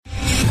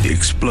The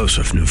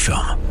explosive new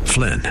film,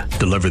 Flynn,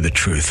 deliver the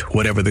truth,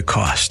 whatever the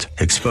cost,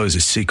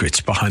 exposes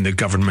secrets behind the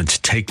government's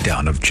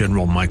takedown of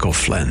General Michael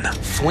Flynn.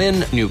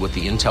 Flynn knew what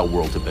the intel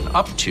world had been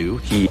up to.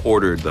 He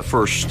ordered the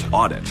first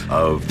audit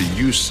of the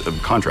use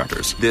of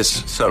contractors.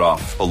 This set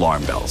off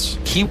alarm bells.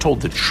 He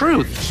told the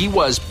truth. He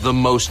was the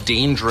most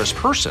dangerous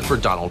person for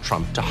Donald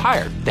Trump to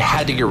hire. They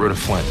had to get rid of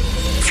Flynn.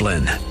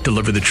 Flynn,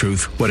 deliver the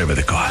truth, whatever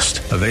the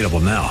cost. Available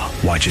now.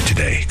 Watch it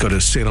today. Go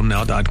to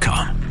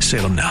salemnow.com.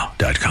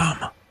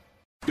 salemnow.com.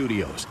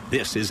 Studios.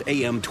 This is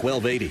AM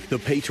 1280, The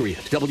Patriot,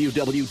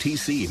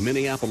 WWTC,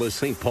 Minneapolis,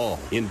 St. Paul,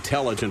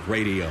 Intelligent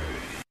Radio.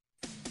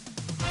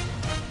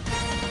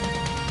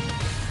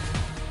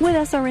 With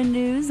SRN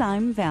News,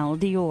 I'm Val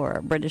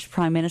Dior. British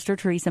Prime Minister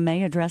Theresa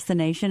May addressed the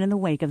nation in the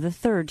wake of the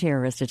third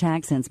terrorist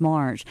attack since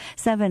March.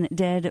 7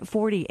 dead,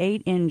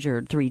 48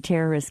 injured, 3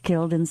 terrorists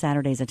killed in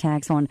Saturday's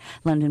attacks on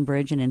London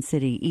Bridge and in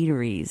city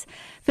eateries.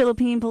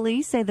 Philippine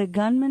police say the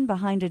gunman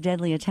behind a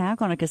deadly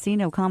attack on a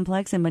casino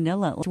complex in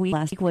Manila last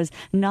week was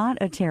not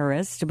a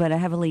terrorist, but a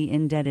heavily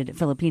indebted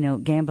Filipino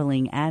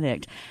gambling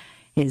addict.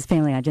 His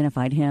family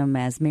identified him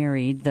as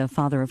married, the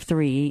father of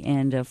 3,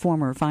 and a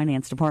former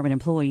finance department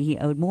employee. He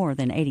owed more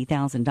than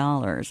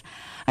 $80,000.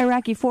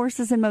 Iraqi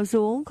forces in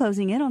Mosul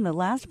closing in on the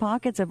last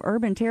pockets of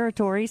urban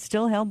territory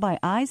still held by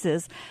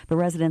ISIS. But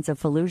residents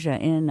of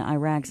Fallujah in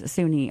Iraq's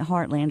Sunni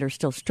heartland are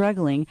still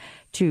struggling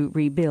to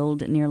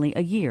rebuild nearly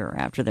a year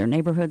after their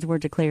neighborhoods were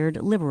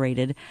declared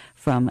liberated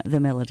from the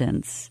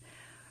militants.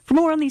 For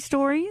more on these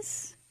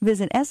stories,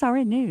 visit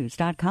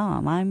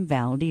srnnews.com. I'm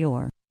Val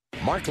Dior.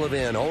 Mark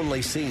Levin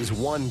only sees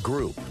one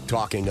group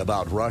talking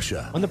about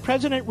Russia. When the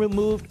president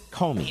removed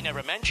Comey, he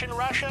never mentioned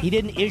Russia. He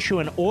didn't issue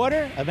an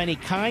order of any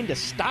kind to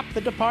stop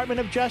the Department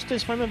of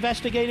Justice from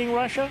investigating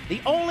Russia.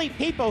 The only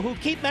people who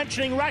keep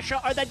mentioning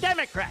Russia are the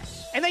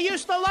Democrats, and they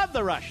used to love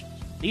the Russians.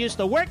 They used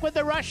to work with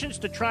the Russians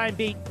to try and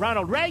beat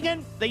Ronald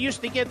Reagan. They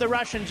used to give the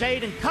Russians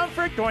aid and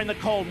comfort during the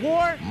Cold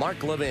War.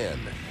 Mark Levin,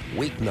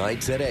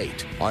 weeknights at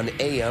 8 on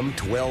AM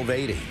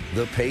 1280,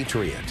 The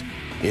Patriot,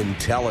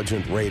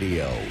 Intelligent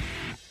Radio.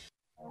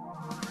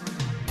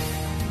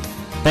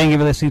 Thank you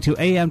for listening to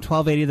AM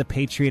 1280, The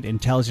Patriot,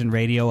 Intelligent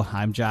Radio.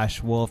 I'm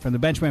Josh Wolf from the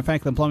Benjamin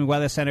Franklin Plumbing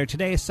Weather Center.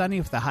 Today is sunny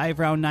with a high of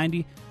around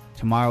 90.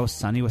 Tomorrow,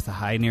 sunny with a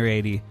high near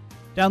 80.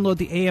 Download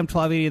the AM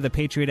 1280, The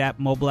Patriot app,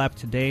 mobile app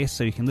today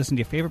so you can listen to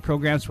your favorite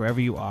programs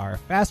wherever you are.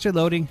 Faster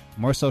loading,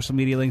 more social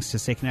media links to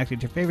stay connected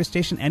to your favorite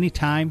station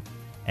anytime,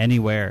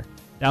 anywhere.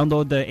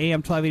 Download the AM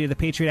 1280, The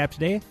Patriot app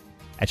today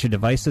at your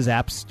device's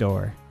app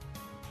store.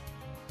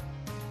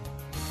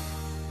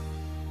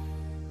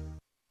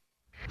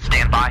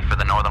 Stand by for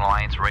the Northern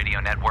Alliance Radio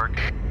Network.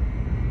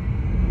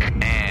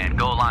 And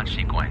go launch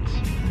sequence.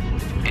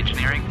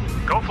 Engineering,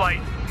 go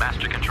flight.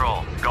 Master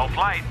control, go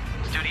flight.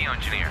 Studio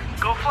engineer,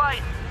 go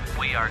flight.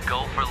 We are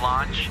go for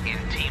launch in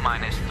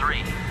T-minus 3,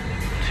 2,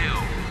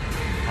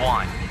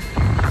 1.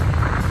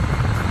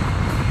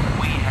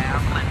 We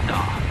have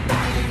liftoff.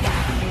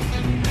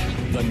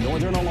 The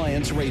Northern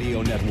Alliance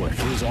Radio Network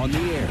is on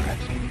the air.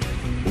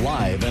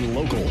 Live and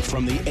local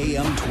from the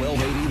AM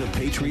 1280 The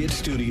Patriot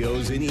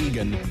Studios in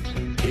Eagan.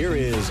 Here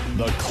is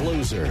the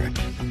closer,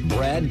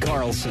 Brad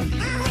Carlson.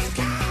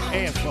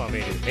 AM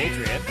 1280 The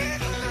Patriot.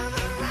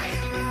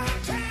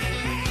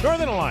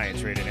 Northern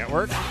Alliance Radio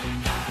Network.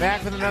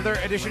 Back with another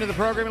edition of the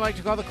program we like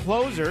to call The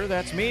Closer.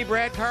 That's me,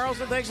 Brad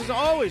Carlson. Thanks as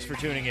always for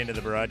tuning into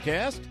the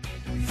broadcast.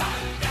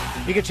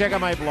 You can check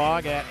out my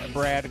blog at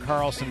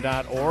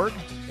bradcarlson.org.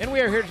 And we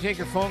are here to take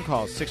your phone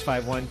calls,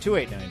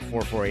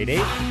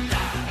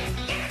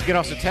 651-289-4488. You can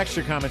also text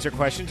your comments or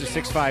questions to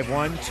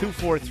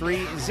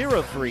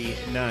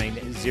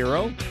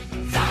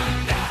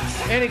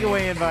 651-243-0390. And you can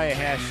weigh in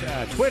via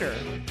Twitter.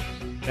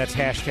 That's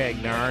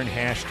hashtag NARN,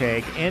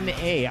 hashtag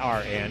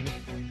NARN.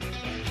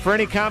 For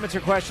any comments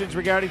or questions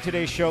regarding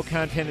today's show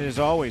content, and as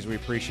always, we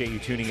appreciate you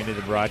tuning into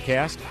the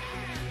broadcast.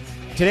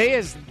 Today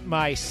is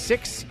my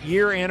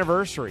 6-year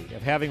anniversary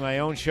of having my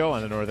own show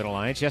on the Northern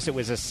Alliance. Yes, it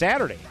was a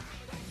Saturday.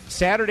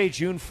 Saturday,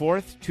 June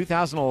 4th,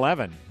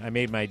 2011, I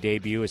made my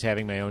debut as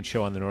having my own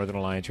show on the Northern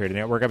Alliance Radio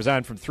Network. I was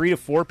on from 3 to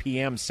 4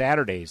 p.m.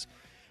 Saturdays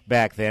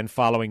back then,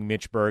 following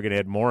Mitch Berg and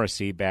Ed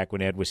Morrissey back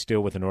when Ed was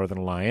still with the Northern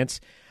Alliance.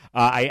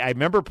 I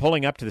remember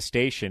pulling up to the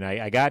station.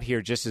 I got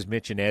here just as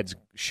Mitch and Ed's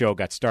show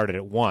got started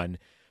at 1.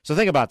 So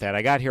think about that.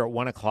 I got here at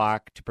 1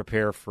 o'clock to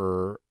prepare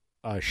for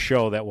a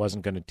show that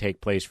wasn't going to take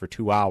place for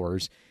 2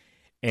 hours,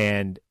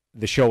 and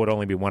the show would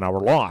only be 1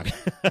 hour long.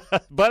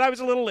 But I was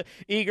a little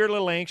eager, a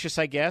little anxious,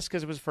 I guess,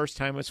 because it was the first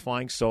time I was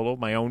flying solo,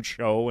 my own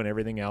show and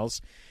everything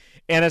else.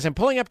 And as I'm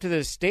pulling up to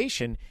the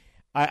station,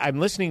 I'm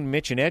listening to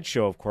Mitch and Ed's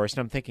show, of course, and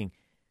I'm thinking,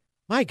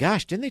 my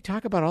gosh, didn't they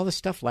talk about all this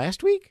stuff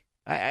last week?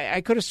 I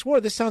could have swore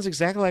this sounds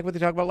exactly like what they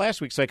talked about last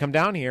week. So I come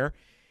down here,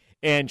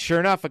 and sure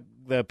enough,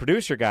 the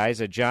producer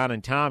guys, John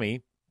and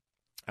Tommy,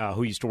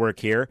 who used to work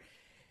here,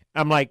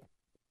 I'm like,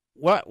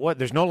 What?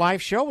 There's no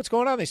live show? What's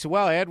going on? They said,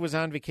 well, Ed was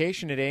on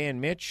vacation today,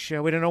 and Mitch,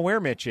 we don't know where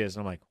Mitch is.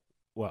 And I'm like,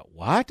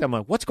 what? I'm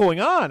like, what's going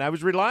on? I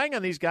was relying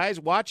on these guys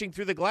watching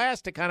through the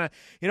glass to kind of,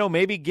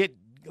 maybe get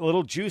a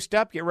little juiced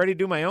up, get ready to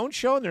do my own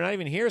show, and they're not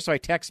even here. So I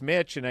text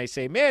Mitch, and I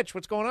say, Mitch,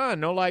 what's going on?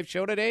 No live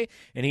show today?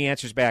 And he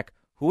answers back,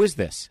 who is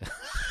this?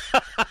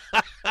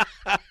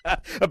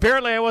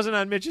 Apparently, I wasn't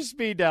on Mitch's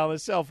speed dial,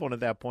 his cell phone at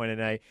that point,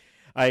 and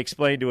I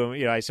explained to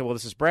him, I said, well,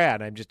 this is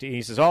Brad.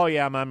 He says, oh,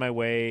 yeah, I'm on my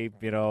way.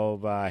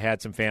 I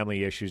had some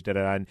family issues.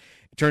 And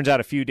it turns out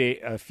a few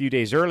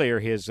days earlier,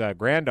 his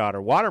granddaughter,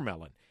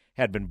 Watermelon,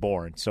 had been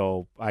born.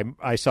 So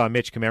I saw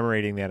Mitch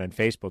commemorating that on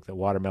Facebook, that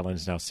Watermelon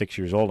is now 6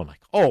 years old. I'm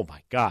like, oh,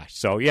 my gosh.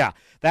 So, yeah,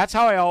 that's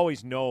how I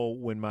always know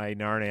when my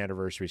NARN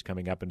anniversary is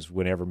coming up, and is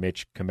whenever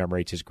Mitch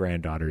commemorates his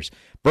granddaughter's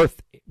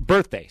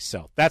birthday.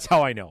 So that's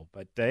how I know.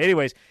 But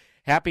anyways,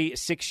 happy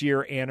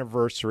 6-year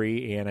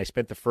anniversary, and I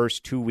spent the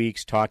first 2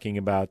 weeks talking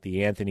about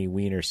the Anthony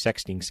Weiner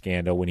sexting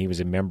scandal when he was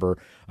a member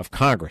of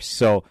Congress.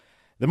 So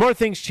the more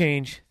things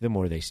change, the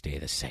more they stay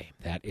the same.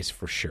 That is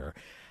for sure.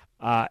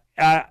 I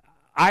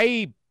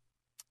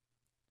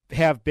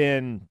have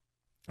been,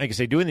 like I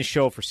say, doing the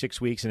show for 6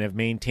 weeks and have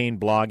maintained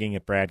blogging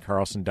at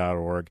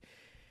bradcarlson.org.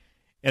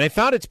 And I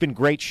found it's been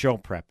great show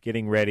prep,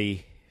 getting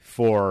ready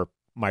for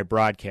my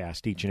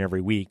broadcast each and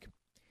every week.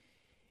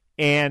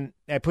 And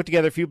I put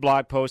together a few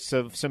blog posts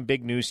of some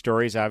big news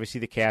stories. Obviously,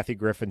 the Kathy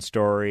Griffin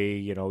story,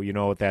 you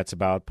know what that's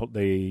about,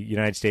 the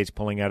United States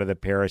pulling out of the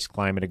Paris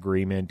Climate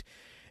Agreement,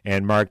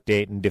 and Mark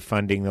Dayton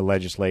defunding the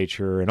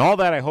legislature, and all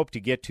that I hope to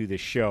get to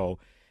this show.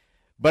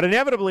 But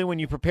inevitably, when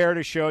you prepare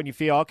a show and you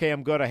feel, okay,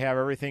 I'm good, I have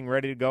everything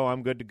ready to go,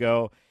 I'm good to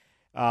go.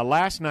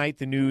 Last night,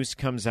 the news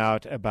comes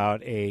out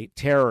about a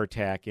terror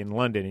attack in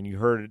London, and you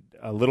heard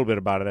a little bit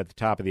about it at the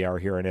top of the hour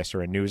here on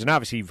SRN News. And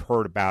obviously, you've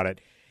heard about it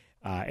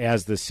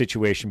as the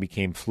situation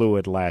became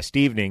fluid last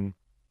evening.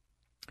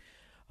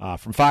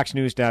 From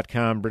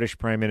FoxNews.com, British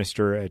Prime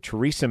Minister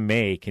Theresa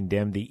May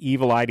condemned the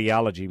evil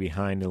ideology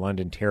behind the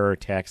London terror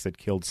attacks that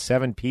killed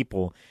 7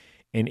 people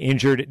and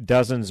injured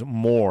dozens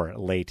more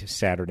late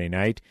Saturday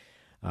night.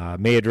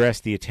 May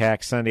addressed the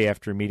attack Sunday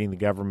after meeting the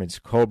government's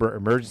Cobra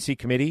Emergency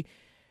Committee.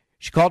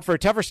 She called for a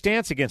tougher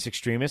stance against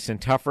extremists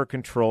and tougher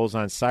controls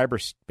on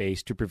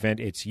cyberspace to prevent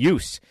its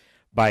use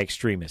by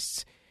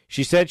extremists.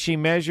 She said the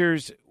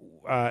measures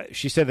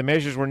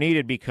were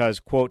needed because,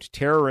 quote,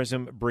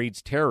 terrorism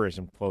breeds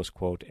terrorism, close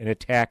quote, and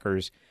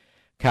attackers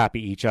copy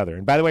each other.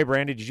 And by the way,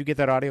 Brandon, did you get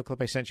that audio clip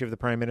I sent you of the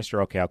Prime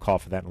Minister? Okay, I'll call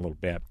for that in a little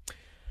bit.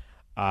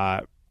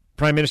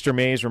 Prime Minister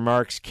May's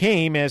remarks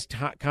came as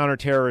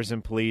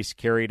counterterrorism police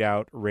carried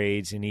out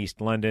raids in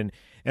East London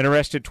and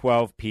arrested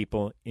 12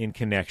 people in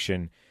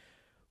connection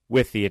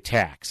with the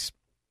attacks.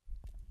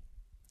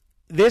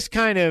 This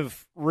kind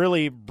of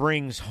really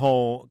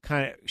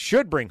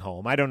should bring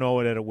home, I don't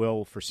know that it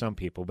will for some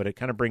people, but it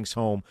kind of brings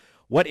home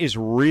what is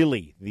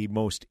really the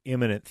most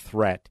imminent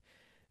threat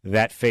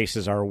that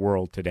faces our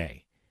world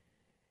today.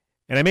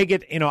 And I may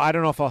get, I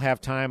don't know if I'll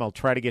have time. I'll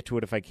try to get to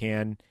it if I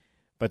can.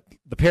 But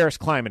the Paris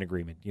Climate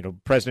Agreement,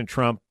 President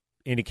Trump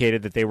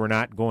indicated that they were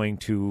not going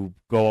to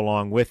go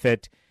along with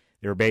it.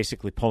 They were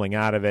basically pulling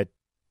out of it,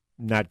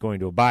 not going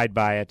to abide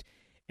by it.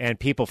 And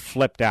people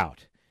flipped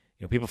out.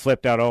 People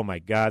flipped out. Oh my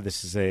God,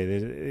 this is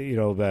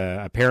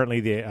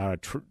apparently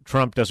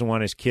Trump doesn't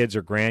want his kids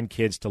or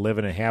grandkids to live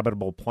in a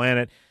habitable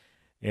planet.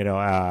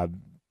 The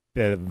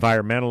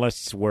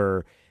environmentalists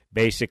were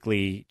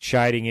basically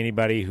chiding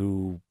anybody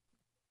who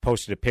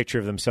posted a picture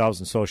of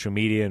themselves on social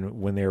media and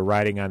when they were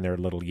riding on their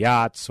little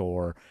yachts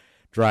or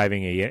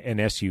driving an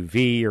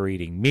SUV or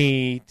eating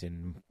meat,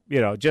 and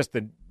just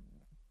the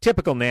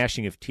typical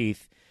gnashing of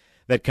teeth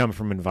that come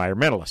from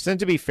environmentalists. And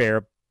to be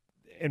fair,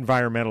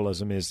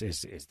 environmentalism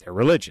is their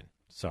religion.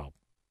 So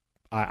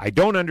I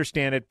don't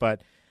understand it,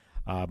 but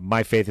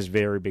my faith is a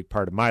very big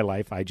part of my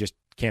life. I just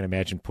can't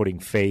imagine putting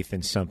faith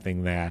in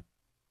something that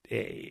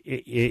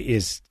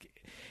is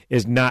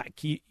not,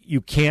 you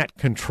can't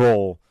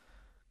control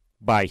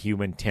by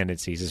human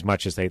tendencies as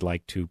much as they'd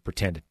like to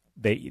pretend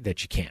that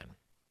you can.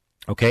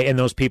 Okay, and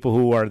those people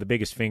who are the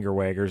biggest finger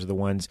waggers are the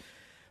ones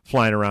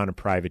flying around in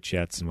private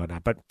jets and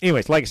whatnot. But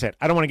anyways, like I said,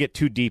 I don't want to get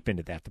too deep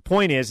into that. The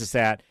point is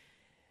that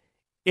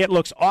it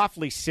looks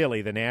awfully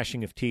silly, the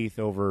gnashing of teeth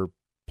over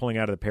pulling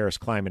out of the Paris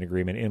Climate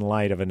Agreement in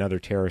light of another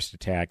terrorist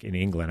attack in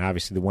England.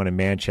 Obviously, the one in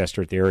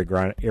Manchester at the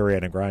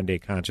Ariana Grande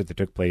concert that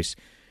took place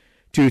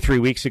 2-3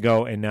 weeks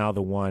ago, and now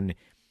the one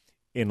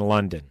in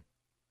London.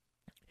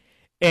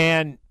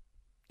 And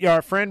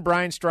our friend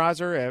Brian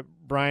Strasser,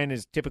 Brian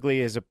has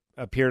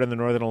appeared on the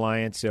Northern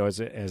Alliance, so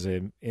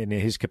in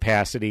his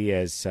capacity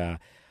as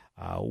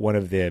one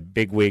of the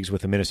bigwigs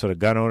with the Minnesota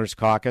Gun Owners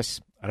Caucus.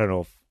 I don't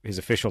know if his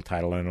official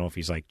title, I don't know if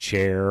he's like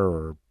chair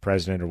or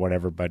president or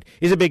whatever, but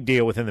he's a big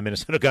deal within the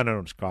Minnesota Gun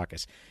Owners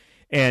Caucus.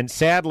 And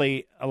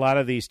sadly, a lot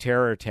of these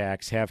terror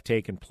attacks have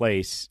taken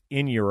place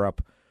in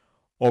Europe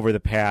over the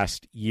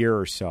past year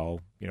or so.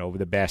 Over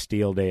the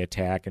Bastille Day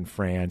attack in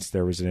France,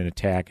 there was an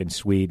attack in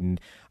Sweden,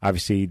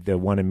 obviously the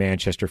one in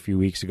Manchester a few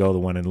weeks ago, the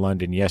one in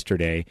London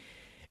yesterday.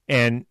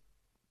 And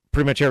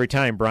pretty much every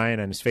time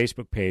Brian on his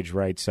Facebook page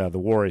writes, the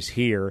war is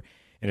here,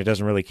 and it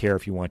doesn't really care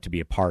if you want to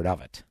be a part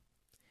of it.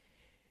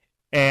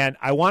 And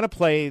I want to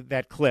play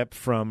that clip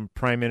from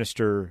Prime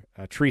Minister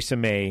Theresa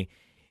May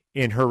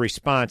in her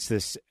response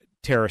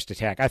terrorist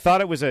attack. I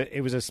thought it was a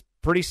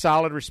pretty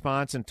solid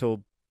response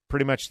until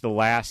pretty much the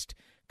last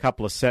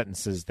couple of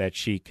sentences that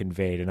she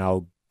conveyed, and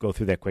I'll go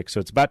through that quick. So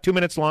it's about 2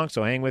 minutes long,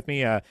 so hang with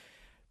me.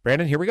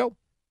 Brandon, here we go.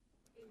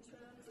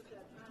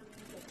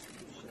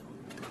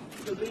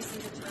 The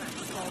recent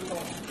attacks are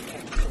not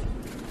connected,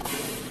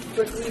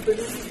 but we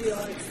believe we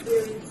are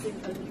experiencing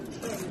a new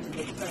trend in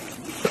the threats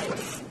we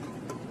face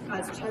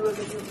as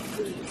terrorism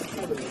proves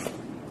terrorism,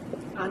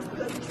 and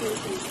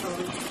perpetrators are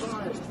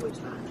inspired to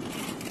attack,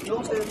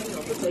 not only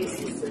on the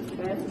basis of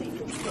carefully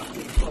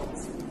constructed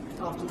plots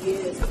after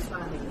years of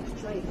planning and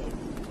training,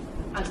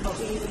 and not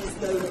even as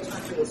though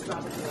attackers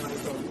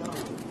radicalized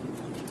online,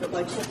 but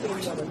by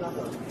copying one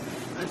another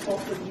and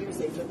often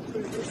using the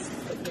crudest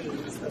of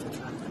means of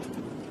attack.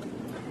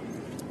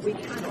 We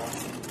cannot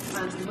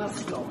and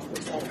must not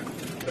pretend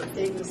that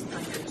things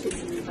can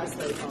continue as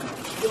they are.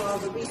 While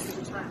the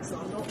recent attacks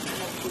are not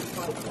connected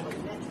by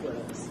common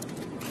networks,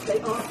 they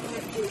are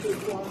connected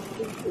with one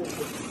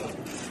important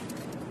sense.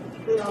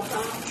 They are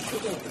bound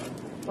together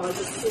by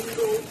the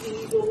single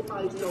evil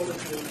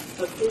ideology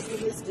of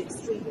Islamist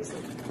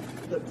extremism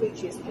that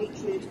preaches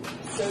hatred,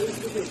 sows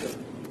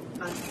division,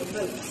 and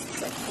promotes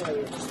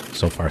sectarianism.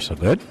 So far, so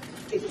good.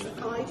 It is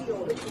an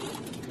ideology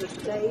that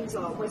claims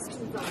our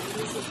Western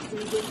values of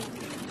freedom,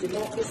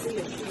 democracy,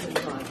 and human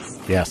rights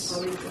Yes.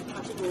 are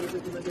incompatible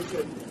with the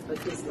religion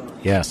of Islam.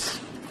 Yes.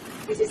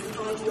 It is an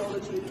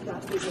ideology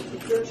that is a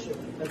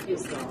perversion of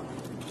Islam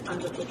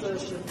and a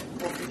perversion of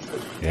the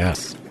truth.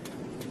 Yes.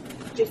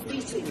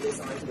 Defeating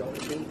this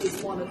ideology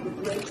is one of the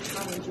great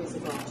challenges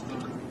of our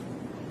time,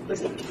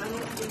 but it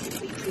cannot be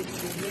defeated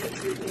through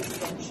military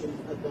intervention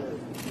alone.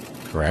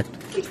 Correct.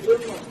 It will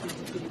not be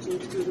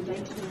defeated through the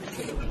maintenance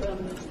of a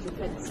permanent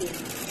defensive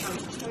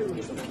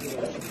counter-terrorism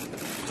operation,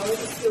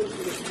 however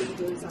skillful its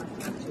leaders and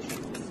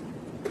practitioners.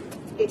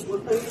 It will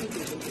only be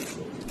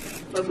defeated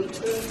when we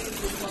turn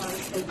people's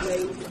minds away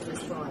from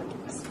this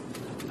violence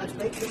and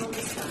make them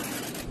understand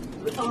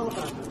that our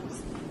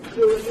values,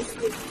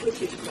 pluralistic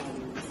British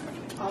values,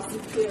 are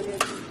superior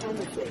to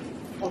anything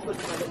offered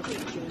by the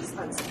teachers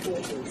and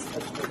supporters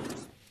of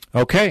truth.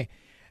 Okay.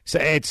 So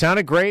it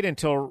sounded great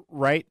until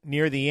right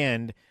near the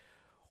end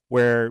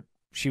where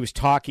she was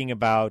talking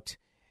about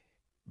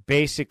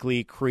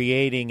basically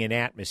creating an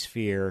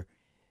atmosphere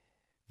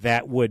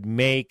that would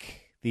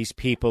make these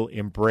people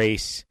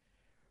embrace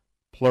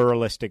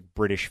pluralistic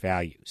British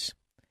values.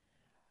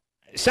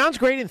 It sounds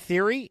great in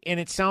theory, and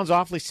it sounds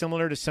awfully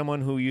similar to someone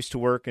who used to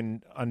work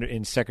in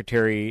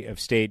Secretary of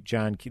State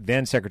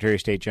then Secretary of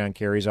State John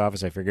Kerry's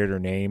office. I forget her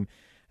name.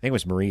 I think it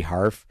was Marie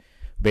Harf.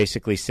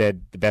 Basically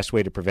said the best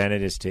way to prevent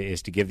it is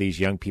to give these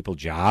young people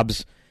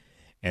jobs,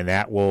 and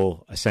that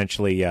will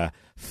essentially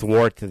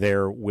thwart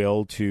their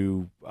will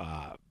to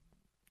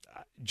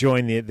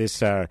join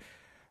this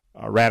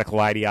radical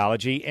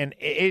ideology. And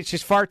it's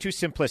just far too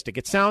simplistic.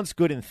 It sounds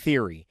good in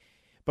theory.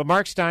 But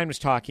Mark Steyn was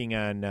talking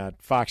on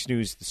Fox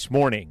News this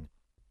morning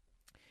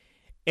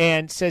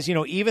and says,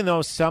 even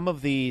though some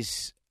of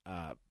these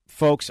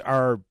folks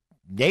are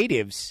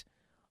natives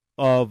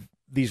of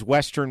these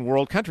Western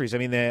world countries, I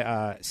mean,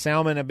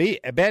 Salman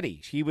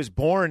Abedi, he was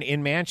born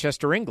in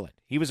Manchester, England.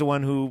 He was the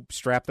one who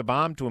strapped the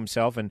bomb to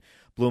himself and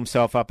blew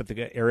himself up at the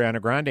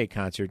Ariana Grande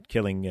concert,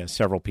 killing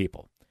several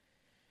people.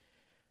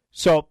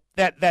 So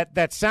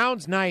that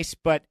sounds nice,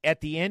 but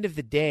at the end of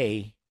the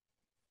day,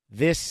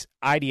 this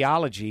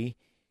ideology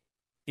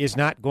is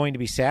not going to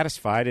be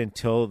satisfied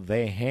until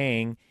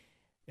they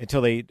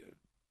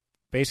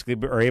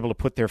basically are able to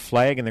put their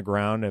flag in the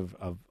ground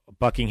of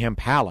Buckingham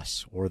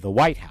Palace or the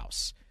White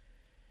House.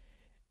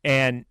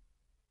 And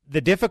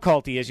the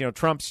difficulty is,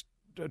 Trump's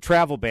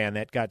travel ban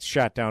that got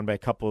shot down by a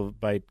couple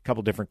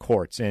different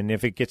courts, and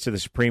if it gets to the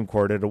Supreme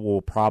Court, it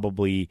will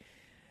probably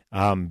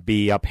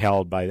be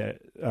upheld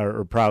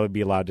or probably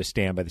be allowed to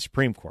stand by the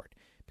Supreme Court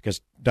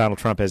because Donald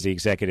Trump, as the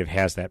executive,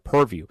 has that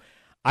purview.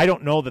 I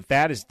don't know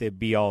that is the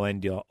be-all,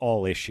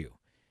 end-all issue,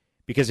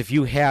 because if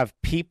you have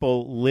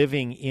people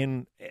living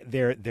in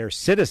they're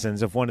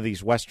citizens of one of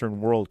these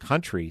Western world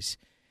countries,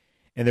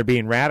 and they're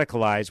being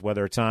radicalized,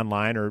 whether it's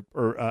online or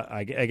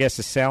I guess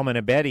the Salman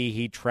Abedi,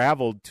 he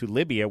traveled to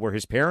Libya where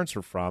his parents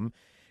are from,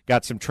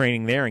 got some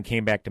training there, and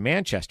came back to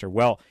Manchester.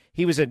 Well,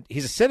 he's a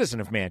citizen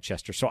of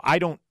Manchester, so I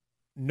don't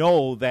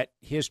know that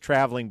his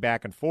traveling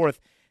back and forth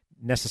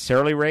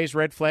necessarily raised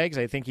red flags.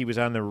 I think he was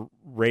on the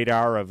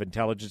radar of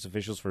intelligence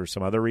officials for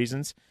some other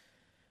reasons.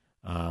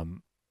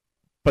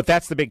 But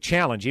that's the big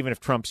challenge, even if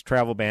Trump's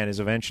travel ban is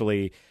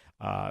eventually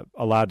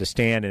allowed to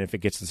stand, and if it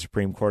gets to the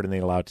Supreme Court and they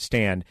allow it to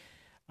stand,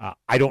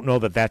 I don't know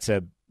that that's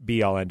a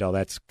be-all, end-all.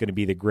 That's going to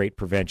be the great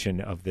prevention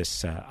of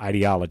this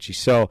ideology.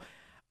 So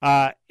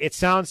it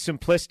sounds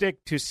simplistic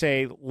to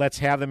say, let's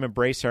have them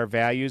embrace our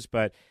values,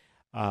 but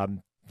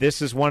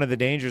this is one of the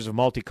dangers of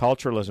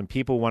multiculturalism.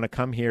 People want to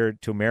come here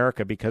to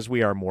America because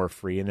we are more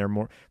free, and they're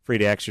more free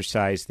to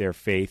exercise their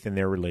faith and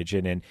their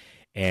religion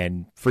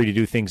and free to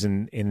do things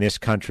in this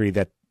country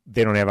that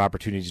they don't have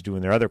opportunities to do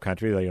in their other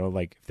country.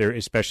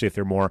 Especially if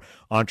they're more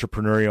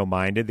entrepreneurial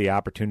minded, the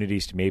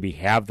opportunities to maybe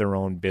have their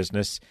own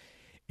business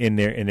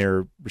in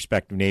their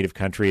respective native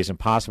country isn't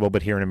possible,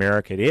 but here in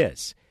America it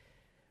is.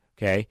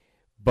 Okay?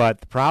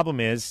 But the problem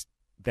is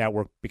that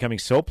we're becoming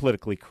so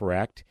politically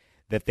correct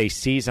that they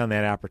seize on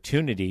that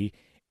opportunity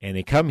and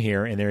they come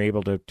here and they're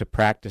able to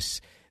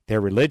practice their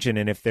religion.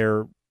 And if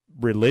their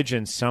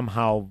religion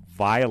somehow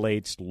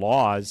violates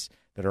laws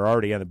that are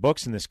already on the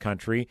books in this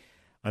country,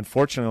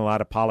 unfortunately, a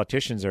lot of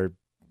politicians are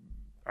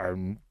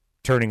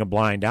turning a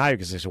blind eye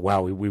because they say,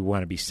 "Wow, we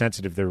want to be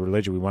sensitive to their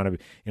religion. We want to,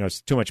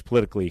 it's too much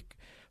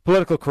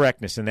political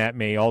correctness," and that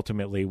may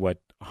ultimately what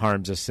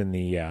harms us in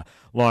the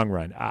long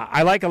run.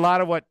 I like a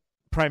lot of what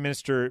Prime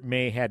Minister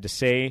May had to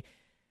say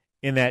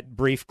in that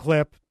brief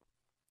clip,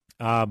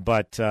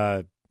 but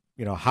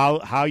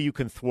how you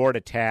can thwart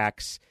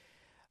attacks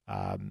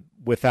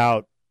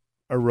without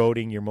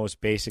eroding your most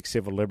basic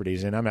civil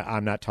liberties, and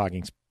I'm not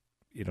talking,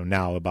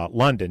 now about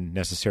London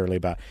necessarily,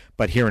 but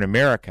here in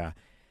America,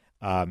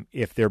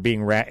 if they're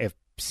being if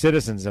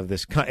citizens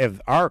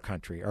of our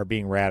country are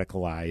being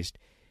radicalized,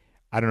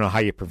 I don't know how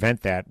you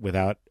prevent that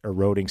without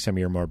eroding some of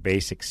your more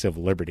basic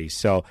civil liberties.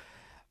 So,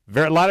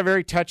 a lot of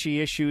very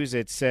touchy issues.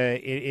 It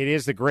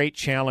is the great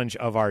challenge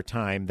of our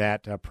time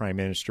that Prime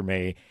Minister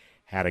May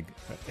had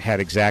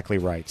exactly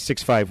right.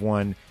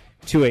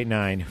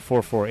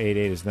 651-289-4488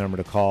 is the number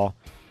to call.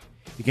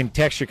 You can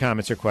text your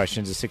comments or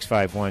questions at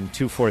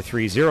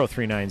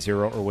 651-243-0390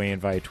 or weigh in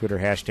via Twitter,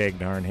 hashtag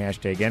NARN,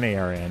 hashtag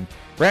NARN.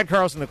 Brad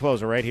Carlson, the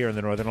closer, right here on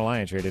the Northern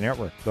Alliance Radio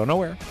Network. Go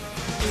nowhere.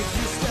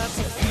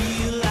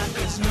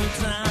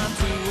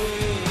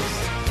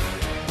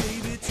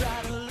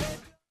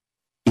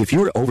 If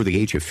you're over the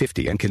age of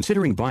 50 and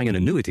considering buying an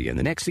annuity in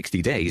the next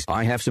 60 days,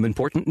 I have some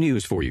important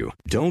news for you.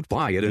 Don't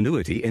buy an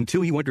annuity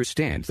until you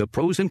understand the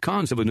pros and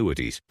cons of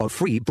annuities. A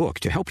free book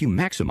to help you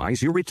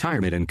maximize your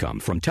retirement income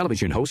from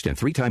television host and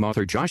three-time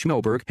author Josh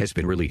Melberg has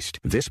been released.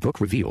 This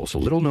book reveals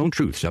little-known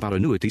truths about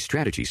annuity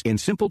strategies in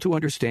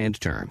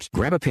simple-to-understand terms.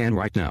 Grab a pen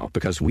right now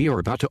because we are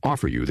about to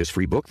offer you this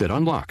free book that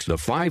unlocks the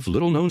 5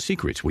 little-known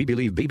secrets we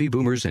believe baby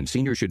boomers and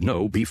seniors should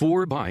know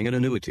before buying an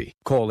annuity.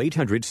 Call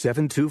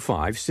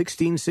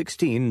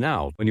 800-725-1616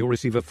 now, and you'll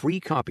receive a free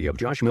copy of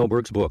Josh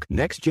Melberg's book,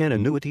 Next Gen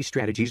Annuity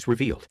Strategies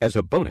Revealed. As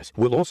a bonus,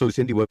 we'll also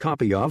send you a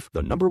copy of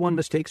The #1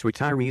 Mistakes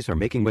Retirees Are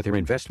Making with Their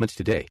Investments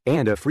Today,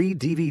 and a free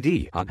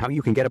DVD on how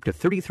you can get up to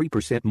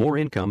 33% more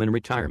income in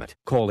retirement.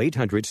 Call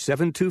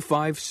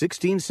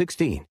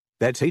 800-725-1616.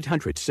 That's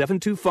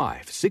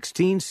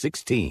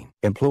 800-725-1616.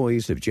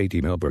 Employees of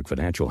J.D. Melberg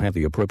Financial have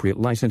the appropriate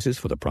licenses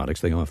for the products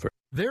they offer.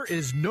 There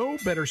is no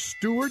better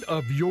steward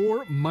of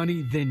your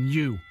money than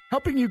you.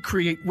 Helping you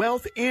create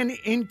wealth and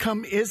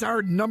income is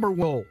our #1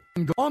 goal.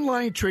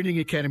 Online Trading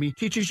Academy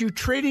teaches you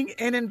trading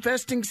and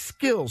investing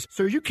skills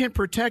so you can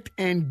protect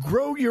and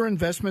grow your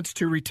investments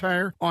to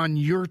retire on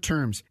your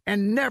terms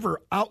and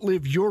never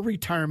outlive your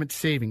retirement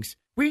savings.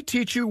 We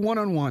teach you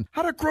one-on-one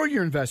how to grow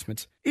your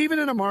investments, even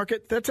in a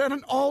market that's at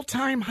an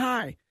all-time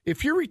high.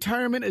 If your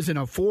retirement is in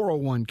a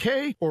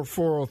 401k or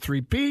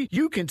 403b,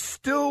 you can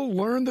still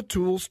learn the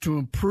tools to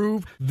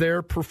improve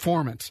their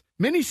performance.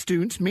 Many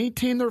students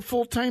maintain their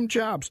full-time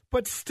jobs,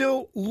 but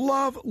still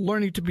love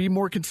learning to be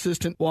more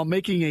consistent while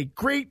making a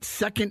great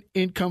second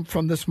income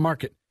from this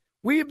market.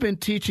 We have been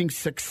teaching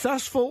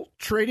successful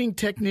trading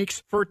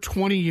techniques for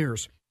 20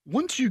 years.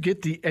 Once you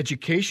get the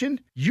education,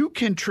 you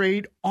can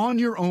trade on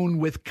your own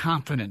with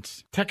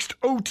confidence. Text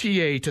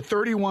OTA to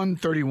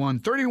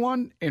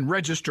 313131 and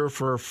register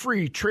for a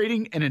free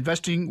trading and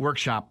investing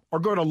workshop, or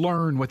go to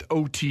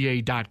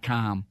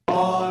learnwithota.com.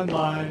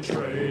 Online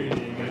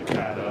Trading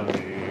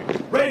Academy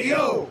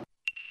Radio.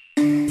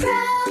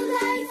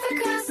 Pro-life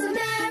across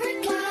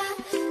America,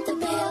 the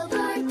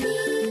Billboard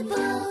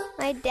people.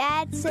 My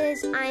dad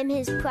says I'm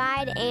his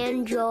pride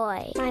and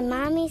joy. My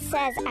mommy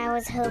says I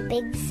was her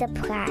big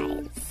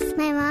surprise.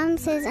 My mom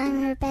says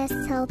I'm her best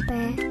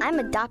helper. I'm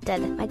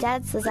adopted. My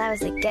dad says I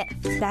was a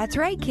gift. That's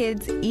right,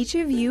 kids. Each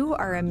of you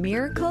are a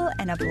miracle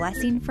and a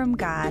blessing from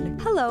God.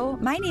 Hello,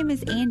 my name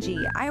is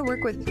Angie. I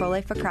work with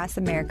Pro-Life Across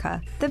America,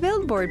 the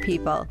Billboard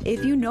people.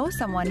 If you know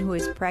someone who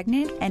is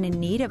pregnant and in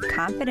need of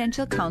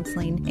confidential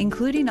counseling,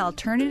 including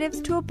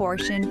alternatives to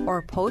abortion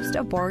or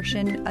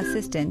post-abortion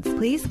assistance,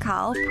 please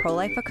call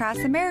Pro-Life Across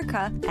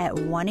America at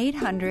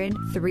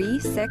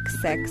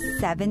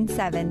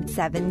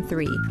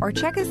 1-800-366-7773 or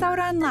check us out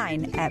online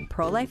at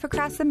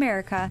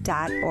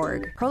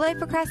prolifeacrossamerica.org.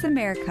 Pro-Life Across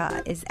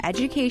America is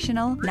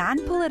educational,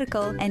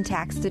 non-political, and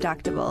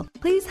tax-deductible.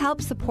 Please help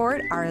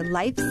support our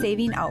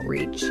life-saving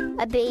outreach.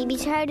 A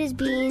baby's heart is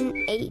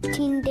being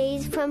 18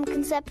 days from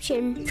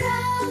conception.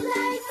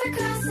 Pro-life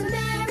across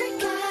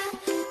America,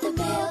 the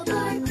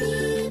Billboard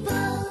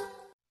people.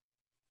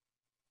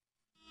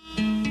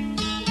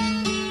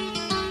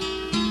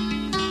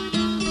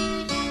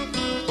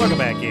 Welcome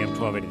back, AM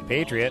 1280 The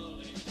Patriot.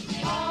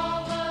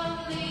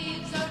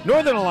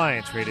 Northern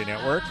Alliance Radio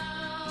Network.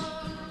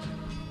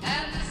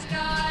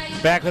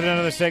 Back with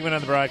another segment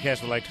on the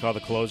broadcast we'd like to call The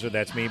Closer.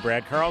 That's me,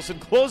 Brad Carlson,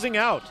 closing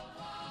out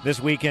this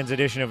weekend's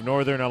edition of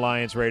Northern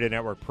Alliance Radio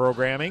Network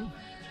programming.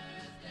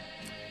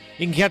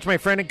 You can catch my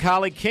friend and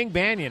colleague King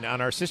Banyan on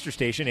our sister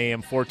station,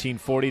 AM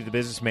 1440, The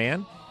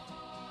Businessman.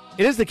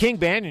 It is the King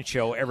Banaian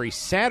Show every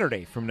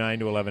Saturday from 9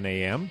 to 11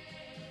 a.m.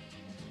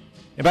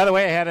 And by the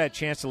way, I had a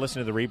chance to listen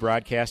to the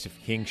rebroadcast of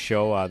King's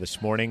Show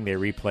this morning. They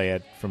replay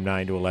it from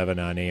 9 to 11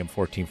 on AM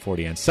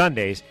 1440 on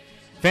Sundays.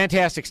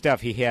 Fantastic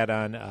stuff he had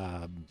on.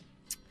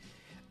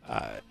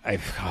 How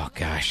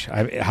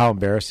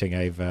embarrassing!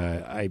 I've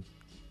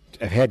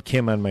had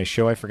Kim on my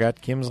show. I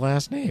forgot Kim's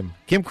last name.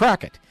 Kim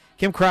Crockett.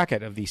 Kim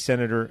Crockett of the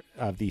Center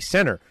of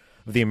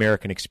the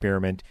American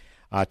Experiment,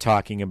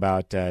 talking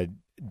about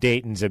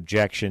Dayton's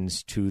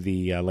objections to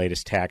the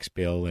latest tax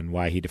bill and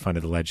why he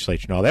defunded the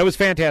legislature and all. That was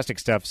fantastic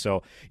stuff.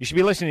 So you should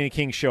be listening to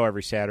King's Show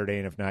every Saturday,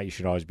 and if not, you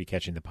should always be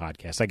catching the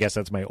podcast. I guess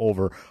that's my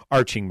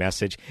overarching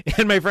message.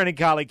 And my friend and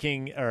colleague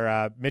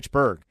Mitch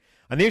Berg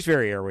on these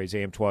very airways,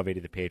 AM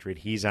 1280 The Patriot.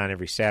 He's on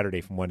every Saturday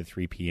from 1 to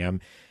 3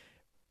 p.m.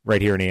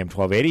 right here in AM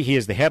 1280. He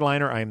is the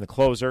headliner. I am the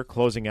closer,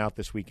 closing out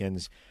this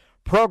weekend's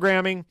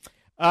programming.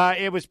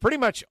 It was pretty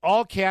much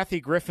all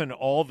Kathy Griffin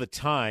all the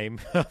time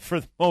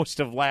for most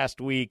of last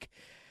week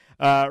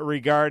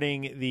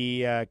regarding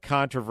the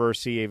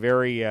controversy, a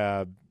very,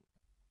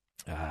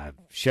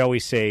 shall we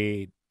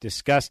say,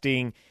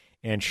 disgusting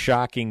and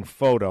shocking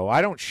photo.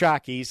 I don't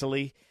shock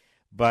easily,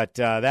 but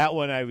that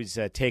one I was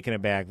taken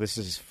aback. This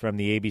is from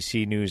the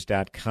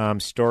abcnews.com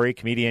story.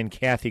 Comedian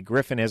Kathy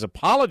Griffin has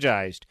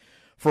apologized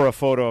for a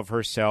photo of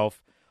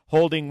herself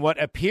holding what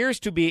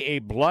appears to be a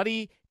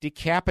bloody,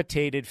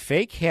 decapitated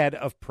fake head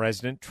of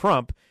President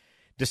Trump,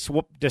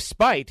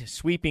 despite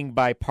sweeping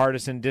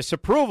bipartisan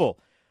disapproval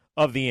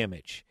of the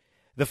image.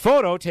 The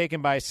photo,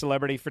 taken by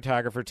celebrity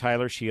photographer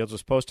Tyler Shields,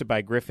 was posted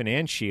by Griffin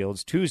and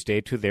Shields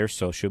Tuesday to their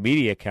social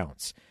media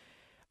accounts.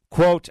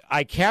 Quote,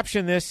 I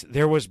captioned this,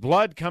 there was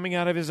blood coming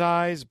out of his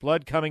eyes,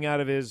 blood coming out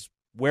of his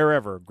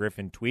wherever,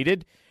 Griffin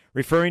tweeted,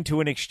 referring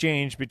to an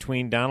exchange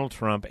between Donald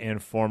Trump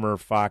and former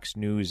Fox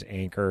News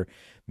anchor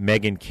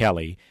Megyn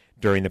Kelly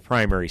during the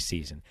primary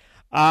season.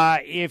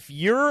 If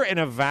you're an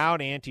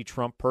avowed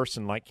anti-Trump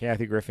person like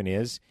Kathy Griffin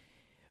is,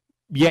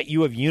 yet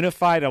you have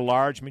unified a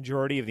large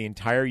majority of the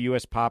entire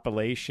U.S.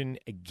 population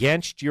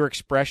against your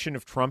expression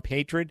of Trump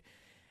hatred,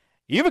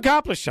 you've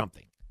accomplished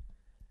something.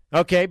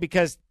 Okay,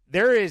 because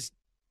there is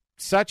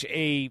such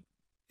a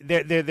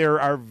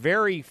there are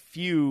very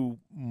few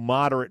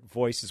moderate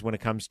voices when it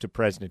comes to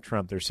President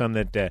Trump. There's some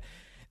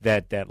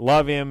that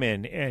love him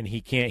and he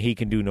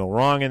can do no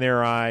wrong in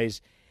their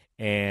eyes,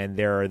 and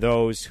there are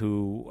those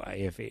who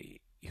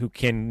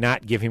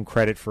cannot give him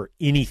credit for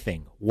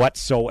anything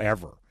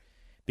whatsoever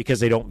because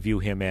they don't view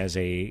him as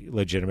a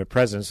legitimate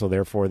president, so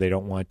therefore they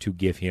don't want to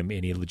give him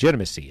any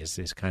legitimacy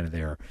is kind of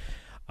their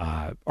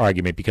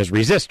argument, because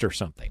resist or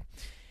something.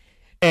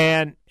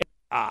 And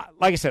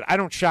like I said, I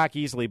don't shock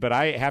easily, but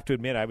I have to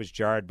admit I was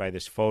jarred by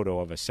this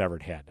photo of a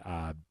severed head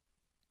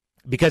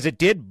because it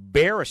did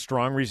bear a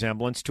strong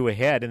resemblance to a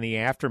head in the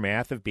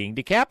aftermath of being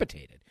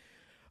decapitated,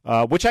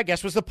 which I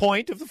guess was the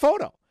point of the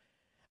photo.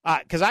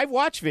 Because I've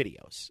watched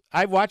videos.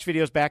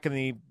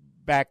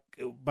 Back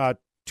about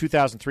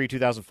 2003,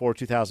 2004,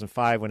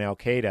 2005 when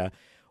Al-Qaeda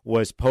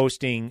was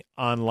posting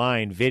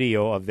online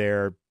video of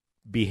their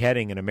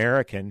beheading an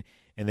American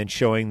and then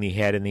showing the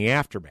head in the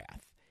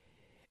aftermath.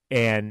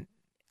 And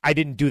I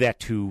didn't do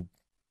that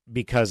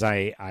because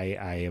I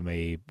am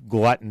a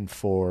glutton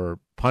for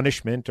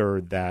punishment or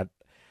that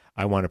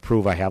I want to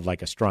prove I have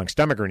like a strong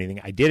stomach or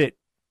anything. I did it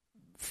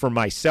for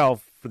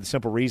myself for the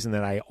simple reason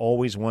that I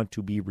always want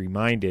to be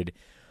reminded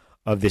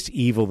of this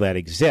evil that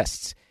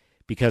exists.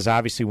 Because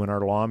obviously when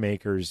our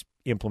lawmakers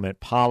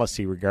implement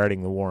policy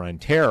regarding the war on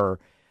terror,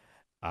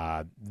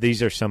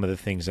 these are some of the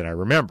things that I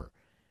remember.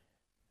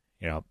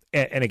 You know,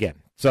 and again,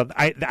 so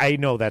I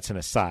know that's an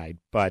aside,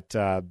 but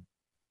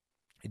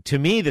to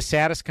me, the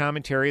saddest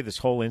commentary of this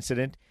whole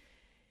incident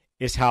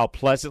is how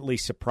pleasantly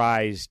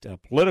surprised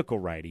political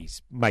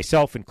righties,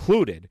 myself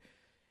included,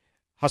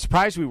 how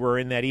surprised we were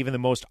in that even the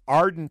most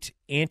ardent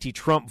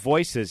anti-Trump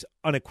voices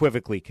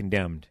unequivocally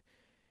condemned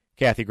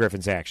Kathy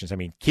Griffin's actions. I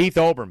mean, Keith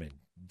Olbermann,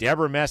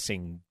 Deborah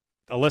Messing,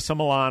 Alyssa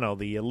Milano,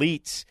 the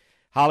elites,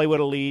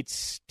 Hollywood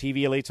elites,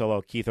 TV elites,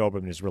 although Keith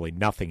Olbermann is really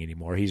nothing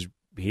anymore. His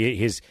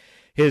videos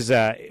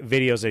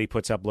that he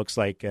puts up looks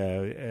like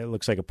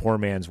a poor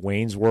man's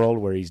Wayne's World,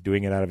 where he's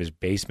doing it out of his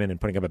basement and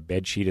putting up a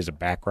bed sheet as a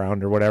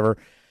background or whatever.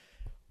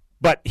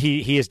 But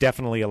he is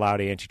definitely a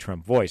loud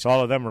anti-Trump voice.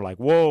 All of them are like,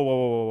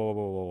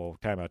 whoa,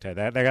 time out.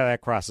 That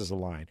crosses the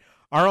line.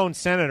 Our own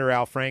Senator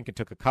Al Franken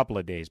took a couple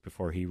of days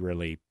before he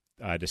really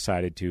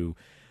decided to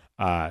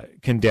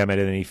condemn it,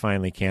 and then he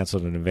finally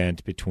canceled an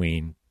event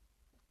between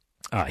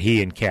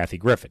he and Kathy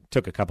Griffin.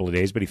 Took a couple of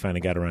days, but he finally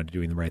got around to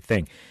doing the right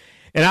thing.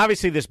 And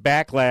obviously this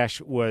backlash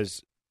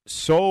was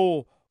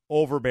so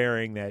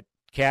overbearing that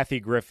Kathy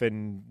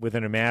Griffin,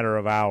 within a matter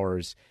of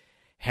hours,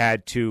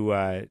 had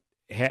to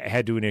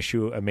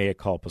issue a mea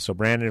culpa. So,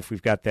 Brandon, if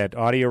we've got that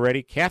audio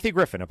ready, Kathy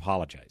Griffin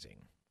apologizing.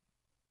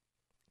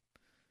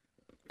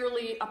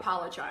 Really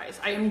apologize.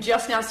 I am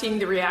just now seeing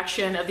the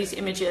reaction of these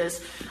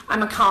images.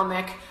 I'm a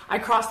comic. I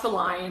crossed the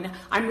line.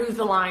 I moved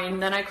the line.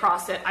 Then I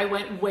crossed it. I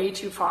went way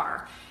too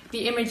far.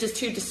 The image is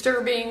too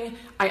disturbing.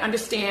 I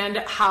understand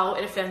how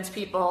it offends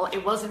people.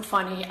 It wasn't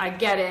funny. I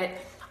get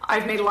it.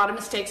 I've made a lot of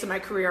mistakes in my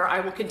career. I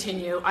will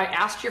continue. I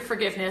asked your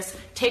forgiveness,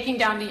 taking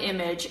down the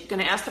image,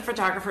 going to ask the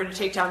photographer to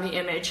take down the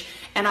image,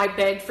 and I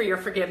begged for your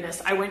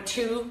forgiveness. I went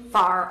too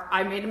far.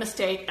 I made a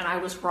mistake, and I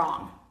was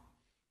wrong.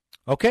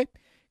 Okay.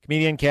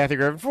 Comedian Kathy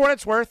Griffin, for what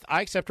it's worth,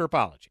 I accept her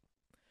apology.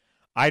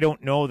 I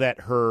don't know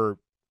that her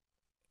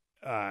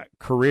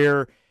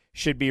career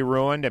should be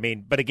ruined. I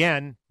mean, but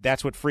again,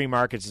 that's what free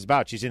markets is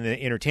about. She's in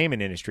the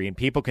entertainment industry, and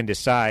people can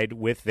decide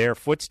with their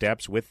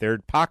footsteps, with their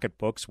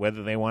pocketbooks,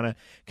 whether they want to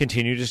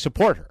continue to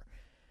support her.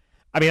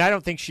 I mean, I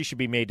don't think she should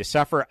be made to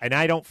suffer, and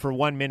I don't for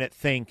 1 minute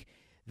think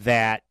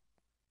that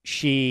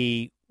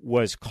she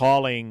was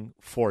calling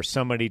for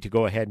somebody to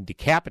go ahead and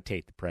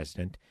decapitate the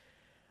president.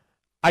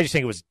 I just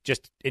think it was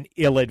just an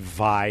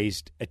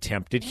ill-advised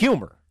attempt at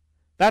humor.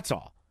 That's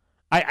all.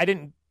 I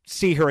didn't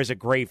see her as a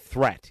grave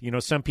threat. You know,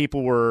 some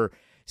people were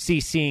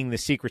CCing the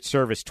Secret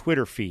Service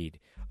Twitter feed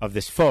of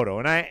this photo.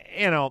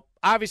 And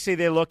obviously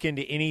they look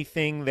into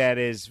anything that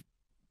is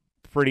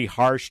pretty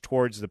harsh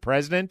towards the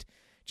president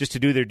just to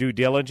do their due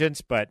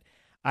diligence. But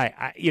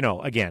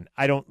again,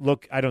 I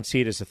don't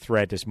see it as a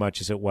threat as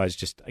much as it was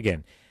just,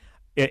 again,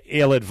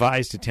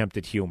 ill-advised attempt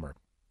at humor.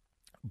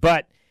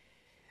 But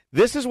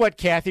this is what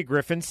Kathy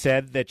Griffin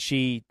said that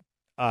she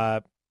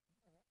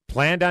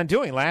planned on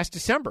doing last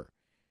December.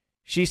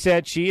 She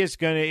said it's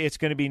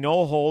going to be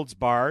no holds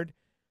barred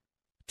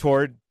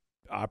toward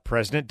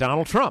President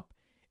Donald Trump.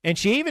 And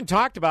she even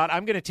talked about,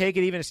 I'm going to take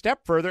it even a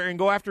step further and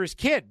go after his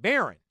kid,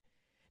 Barron.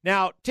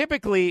 Now,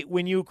 typically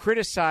when you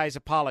criticize a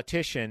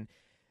politician,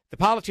 the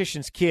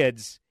politician's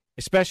kids,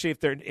 especially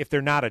if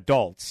they're not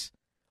adults,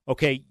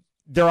 okay,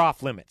 they're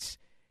off limits.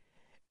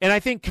 And I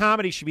think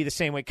comedy should be the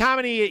same way.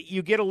 Comedy,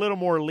 you get a little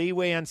more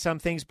leeway on some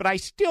things, but I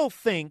still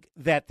think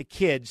that the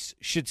kids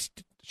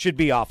should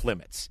be off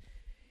limits,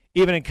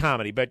 even in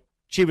comedy. But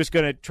she was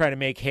going to try to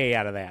make hay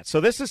out of that.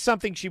 So this is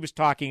something she was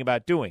talking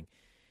about doing.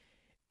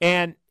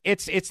 And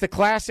it's the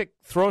classic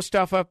throw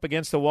stuff up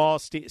against the wall,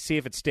 see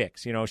if it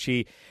sticks. You know,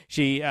 she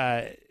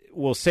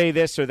will say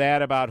this or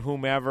that about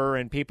whomever,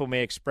 and people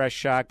may express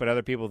shock, but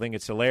other people think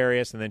it's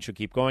hilarious, and then she'll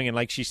keep going. And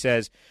like she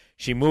says,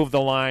 she moved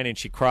the line and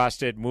she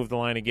crossed it, moved the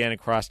line again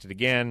and crossed it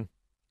again,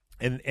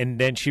 and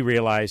then she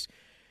realized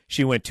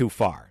she went too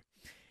far.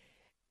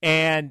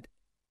 And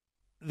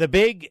the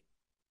big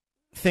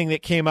thing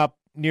that came up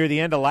near the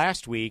end of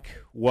last week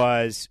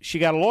was she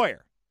got a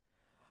lawyer.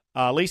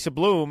 Lisa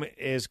Bloom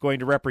is going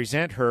to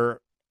represent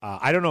her.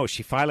 I don't know, is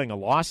she filing a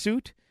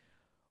lawsuit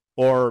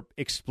or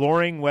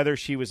exploring whether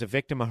she was a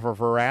victim of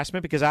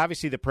harassment? Because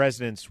obviously the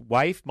president's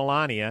wife,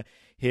 Melania,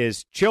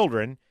 his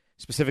children,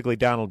 specifically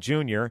Donald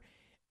Jr.,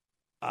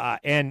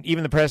 and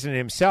even the president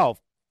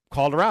himself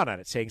called her out on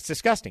it, saying it's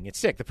disgusting, it's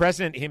sick. The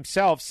president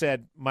himself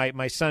said,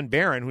 my son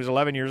Barron, who's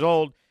 11 years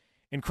old,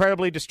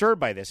 incredibly disturbed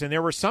by this. And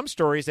there were some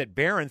stories that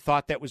Barron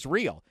thought that was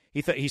real.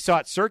 He saw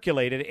it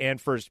circulated and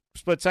for a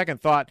split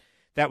second thought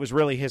that was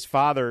really his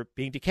father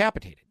being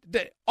decapitated.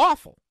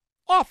 Awful.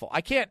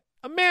 I can't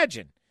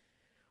imagine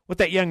what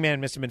that young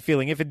man must have been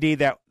feeling, if indeed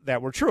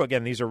that were true.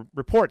 Again, these are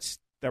reports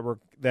that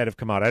have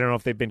come out. I don't know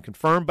if they've been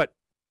confirmed, but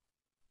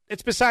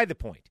it's beside the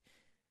point.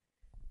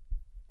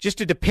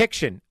 Just a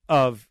depiction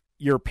of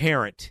your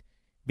parent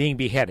being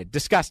beheaded.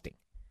 Disgusting.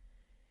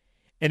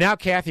 And now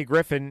Kathy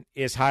Griffin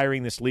is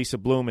hiring this Lisa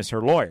Bloom as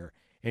her lawyer.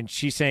 And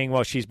she's saying,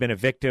 well, she's been a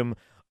victim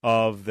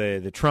of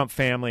the Trump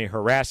family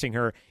harassing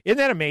her. Isn't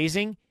that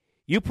amazing?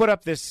 You put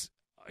up this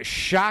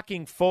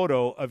shocking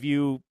photo of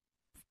you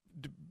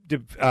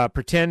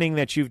pretending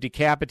that you've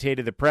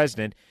decapitated the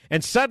president,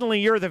 and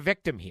suddenly you're the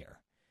victim here.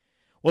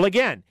 Well,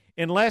 again,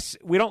 unless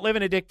we don't live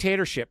in a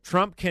dictatorship,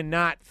 Trump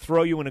cannot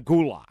throw you in a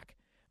gulag,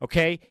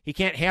 okay? He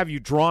can't have you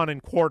drawn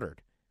and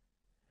quartered.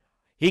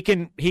 He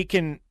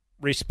can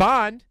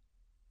respond.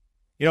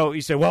 You know,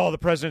 you say, well, the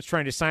president's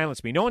trying to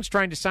silence me. No one's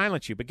trying to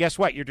silence you, but guess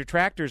what? Your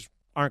detractors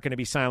aren't going to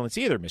be silenced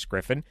either, Miss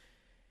Griffin.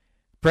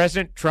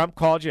 President Trump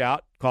called you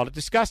out, called it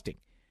disgusting.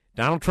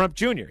 Donald Trump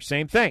Jr.,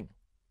 same thing.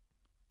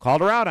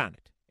 Called her out on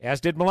it,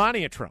 as did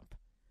Melania Trump.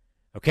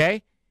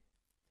 Okay?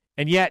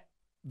 And yet,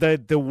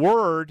 the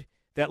word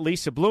that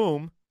Lisa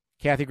Bloom,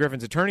 Kathy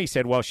Griffin's attorney,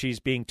 said, well,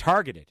 she's being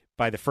targeted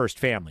by the first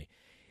family.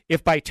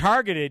 If by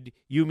targeted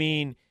you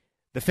mean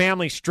the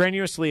family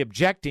strenuously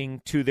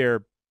objecting to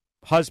their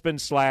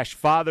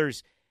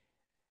husband/father's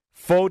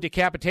faux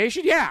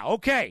decapitation, yeah,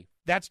 okay.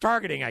 That's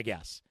targeting, I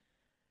guess.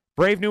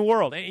 Brave New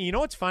World. And you know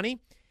what's funny?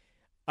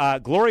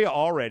 Gloria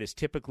Allred is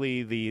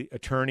typically the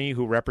attorney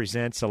who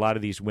represents a lot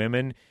of these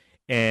women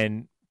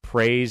and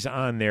preys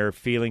on their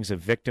feelings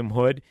of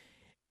victimhood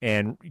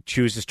and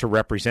chooses to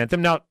represent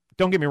them. Now,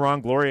 don't get me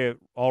wrong, Gloria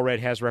Allred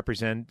has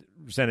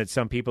represented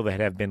some people that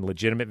have been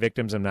legitimate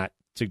victims. I'm not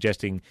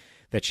suggesting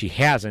that she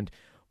hasn't,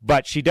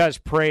 but she does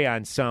prey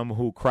on some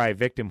who cry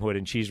victimhood,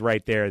 and she's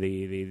right there,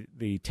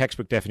 the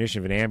textbook definition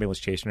of an ambulance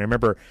chaser. And I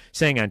remember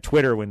saying on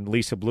Twitter when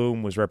Lisa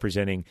Bloom was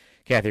representing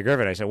Kathy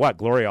Griffin, I said, what,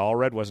 Gloria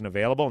Allred wasn't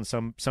available? And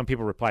some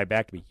people replied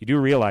back to me, you do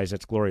realize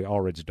that's Gloria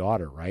Allred's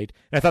daughter, right?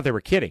 And I thought they were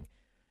kidding.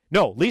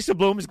 No, Lisa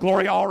Bloom is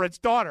Gloria Allred's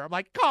daughter. I'm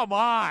like, come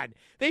on.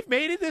 They've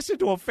made this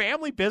into a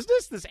family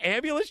business, this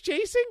ambulance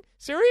chasing?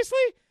 Seriously?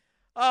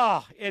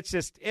 Oh, it's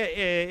just,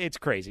 it's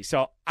crazy.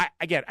 So, I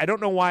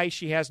don't know why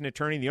she has an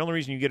attorney. The only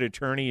reason you get an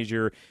attorney is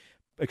you're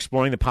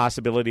exploring the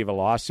possibility of a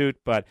lawsuit.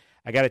 But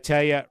I got to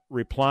tell you,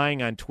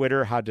 replying on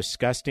Twitter how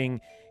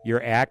disgusting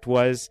your act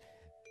was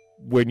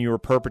when you were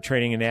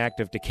perpetrating an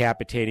act of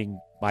decapitating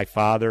my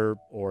father,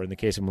 or in the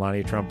case of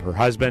Melania Trump, her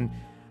husband,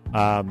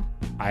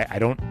 I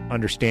don't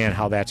understand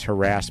how that's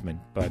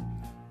harassment. But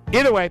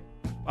either way,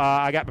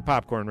 I got my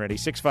popcorn ready.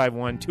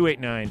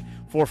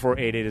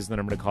 651-289-4488 is the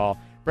number to call.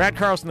 Brad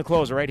Carlson, the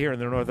closer, right here in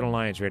the Northern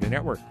Alliance Radio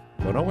Network.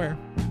 Go nowhere.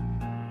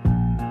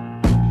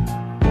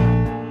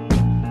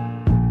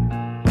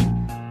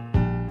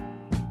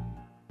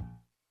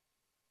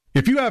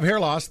 If you have hair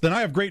loss, then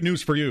I have great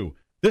news for you.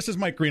 This is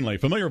Mike Greenlay,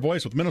 familiar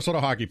voice with Minnesota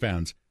hockey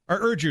fans. I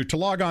urge you to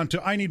log on to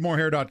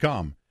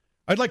IneedMoreHair.com.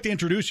 I'd like to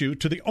introduce you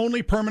to the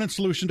only permanent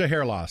solution to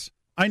hair loss,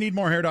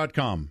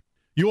 IneedMoreHair.com.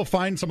 You will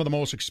find some of the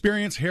most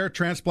experienced hair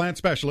transplant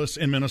specialists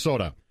in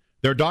Minnesota.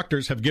 Their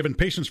doctors have given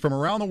patients from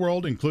around the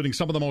world, including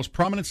some of the most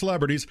prominent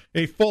celebrities,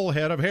 a full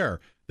head of hair.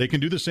 They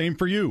can do the same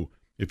for you.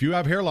 If you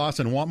have hair loss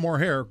and want more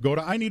hair, go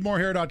to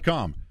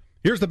IneedMoreHair.com.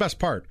 Here's the best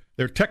part.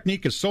 Their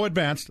technique is so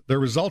advanced, their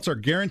results are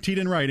guaranteed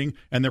in writing,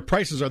 and their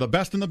prices are the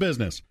best in the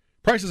business.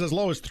 Prices as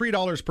low as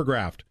 $3 per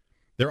graft.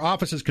 Their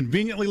office is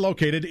conveniently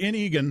located in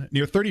Eagan,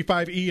 near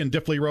 35E and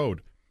Diffley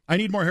Road.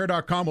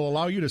 IneedMoreHair.com will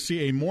allow you to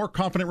see a more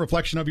confident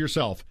reflection of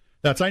yourself.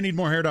 That's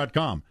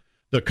IneedMoreHair.com.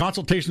 The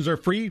consultations are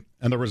free,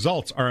 and the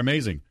results are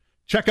amazing.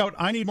 Check out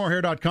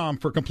IneedMoreHair.com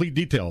for complete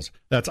details.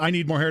 That's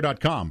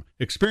IneedMoreHair.com.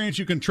 Experience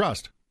you can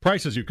trust.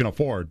 Prices you can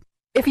afford.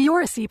 If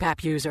you're a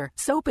CPAP user,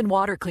 soap and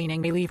water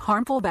cleaning may leave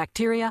harmful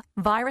bacteria,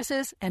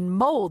 viruses, and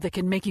mold that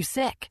can make you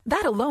sick.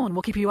 That alone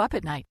will keep you up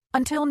at night.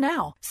 Until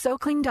now,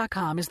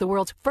 SoClean.com is the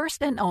world's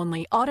first and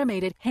only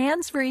automated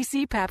hands-free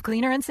CPAP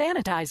cleaner and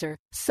sanitizer.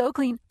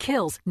 SoClean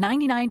kills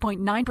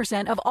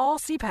 99.9% of all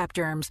CPAP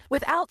germs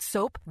without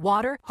soap,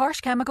 water,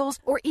 harsh chemicals,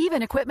 or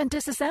even equipment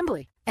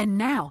disassembly. And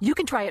now you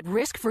can try it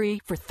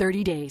risk-free for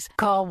 30 days.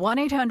 Call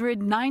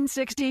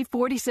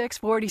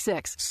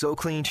 1-800-960-4646.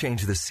 SoClean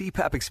changed the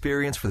CPAP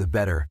experience for the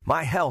better.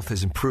 My health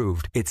has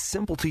improved. It's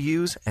simple to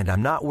use, and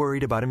I'm not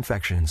worried about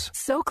infections.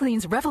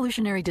 SoClean's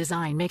revolutionary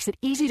design makes it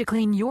easy to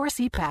clean your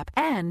CPAP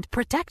and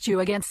protect you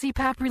against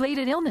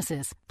CPAP-related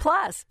illnesses.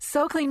 Plus,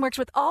 SoClean works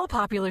with all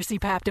popular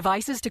CPAP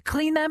devices to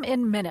clean them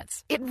in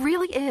minutes. It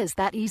really is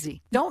that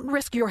easy. Don't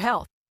risk your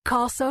health.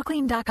 Call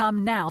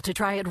SoClean.com now to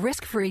try it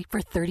risk-free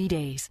for 30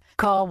 days.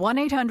 Call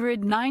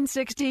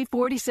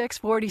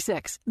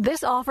 1-800-960-4646.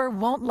 This offer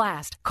won't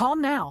last. Call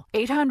now.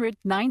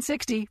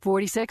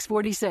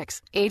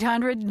 800-960-4646.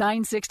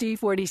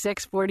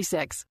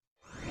 800-960-4646.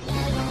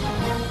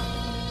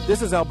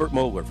 This is Albert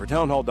Mohler for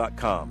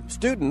Townhall.com.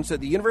 Students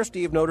at the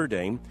University of Notre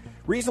Dame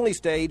recently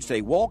staged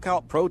a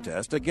walkout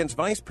protest against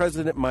Vice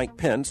President Mike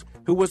Pence,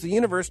 who was the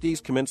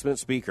university's commencement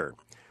speaker.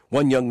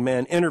 One young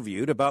man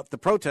interviewed about the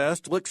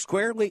protest looked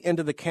squarely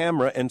into the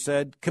camera and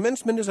said,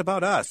 "Commencement is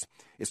about us.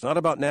 It's not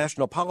about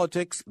national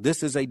politics.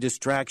 This is a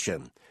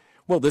distraction."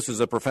 Well, this is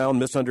a profound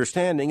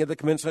misunderstanding of the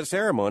commencement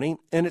ceremony,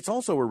 and it's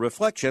also a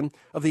reflection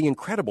of the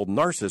incredible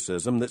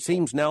narcissism that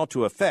seems now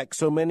to affect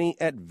so many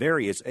at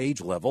various age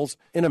levels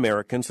in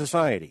American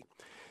society.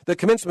 The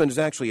commencement is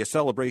actually a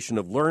celebration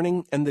of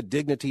learning and the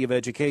dignity of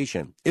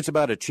education. It's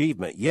about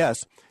achievement,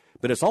 yes,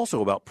 but it's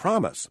also about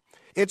promise.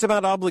 It's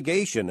about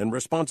obligation and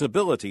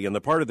responsibility on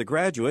the part of the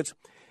graduates,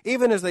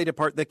 even as they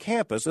depart the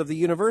campus of the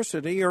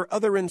university or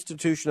other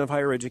institution of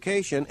higher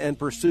education and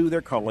pursue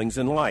their callings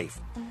in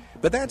life.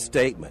 But that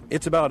statement,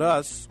 "It's about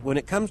us," when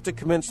it comes to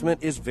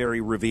commencement, is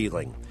very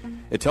revealing.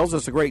 It tells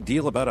us a great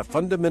deal about a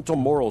fundamental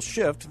moral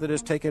shift that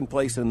has taken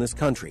place in this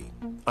country.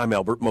 I'm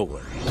Albert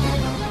Mohler.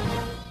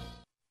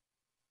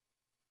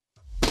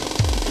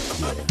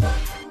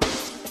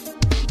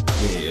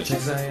 Yeah, check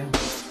this out.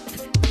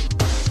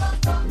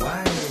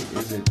 Why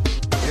is it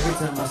every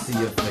time I see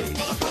your face,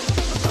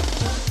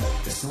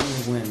 it's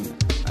only when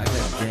I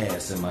got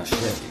gas in my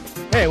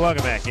Chevy? Hey,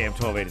 welcome back, AM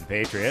 1280 The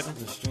Patriot.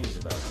 Something strange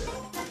about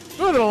that.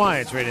 Northern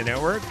Alliance Radio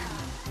Network.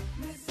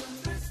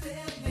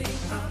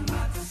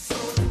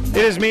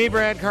 It is me,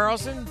 Brad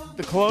Carlson,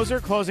 the closer,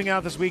 closing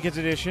out this weekend's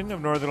edition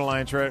of Northern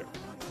Alliance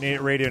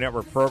Radio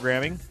Network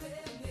programming.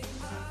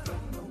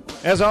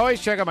 As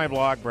always, check out my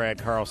blog,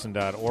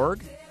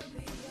 bradcarlson.org.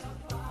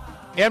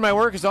 And my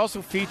work is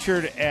also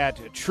featured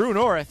at True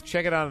North.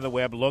 Check it out on the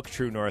web,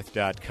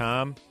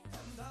 looktruenorth.com.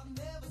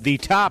 The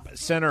top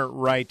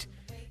center-right,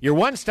 your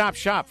one-stop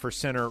shop for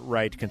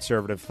center-right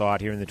conservative thought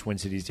here in the Twin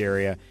Cities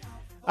area.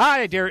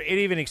 It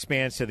even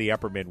expands to the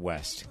upper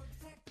Midwest.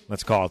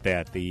 Let's call it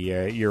that.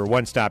 Your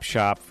one-stop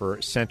shop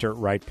for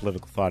center-right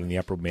political thought in the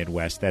upper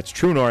Midwest. That's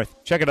True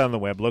North. Check it out on the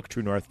web,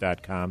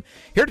 looktruenorth.com.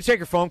 Here to take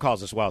your phone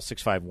calls as well,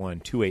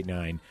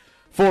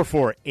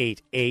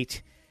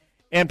 651-289-4488.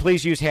 And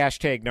please use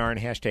hashtag NARN,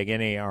 hashtag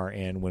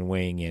NARN, when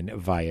weighing in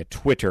via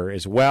Twitter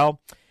as well.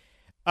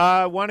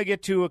 I want to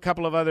get to a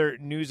couple of other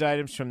news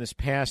items from this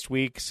past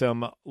week.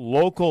 Some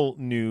local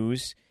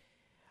news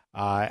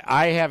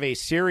I have a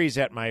series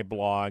at my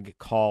blog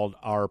called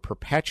Our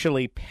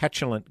Perpetually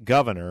Petulant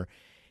Governor,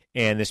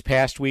 and this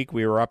past week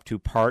we were up to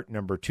part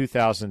number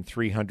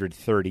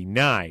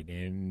 2,339,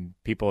 and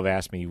people have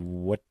asked me,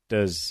 what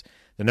does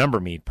the number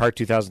mean? Part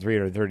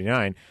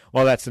 2,339.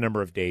 Well, that's the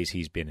number of days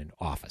he's been in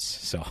office.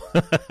 So,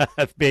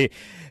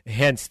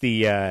 hence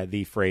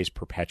the phrase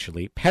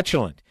perpetually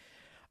petulant.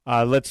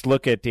 Let's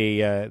look at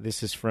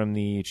this is from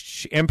the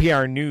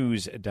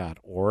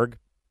NPRnews.org.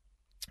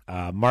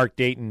 Mark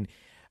Dayton.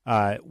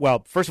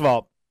 Well, first of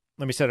all,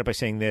 let me start by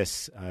saying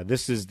this.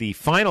 This is the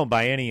final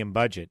biennium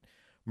budget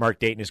Mark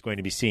Dayton is going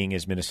to be seeing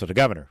as Minnesota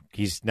governor.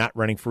 He's not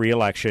running for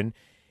re-election,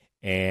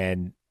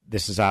 and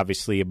this is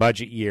obviously a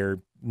budget year.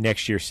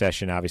 Next year's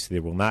session, obviously,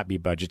 there will not be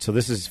budget. So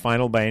this is his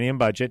final biennium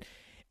budget,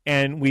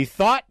 and we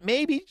thought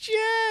maybe,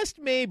 just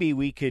maybe,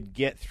 we could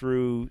get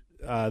through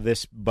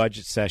this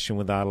budget session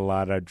without a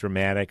lot of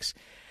dramatics.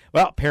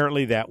 Well,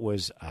 apparently that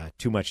was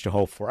too much to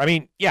hope for. I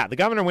mean, yeah, the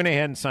governor went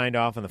ahead and signed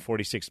off on the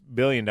 $46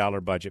 billion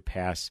budget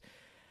pass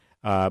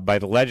by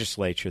the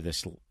legislature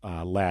this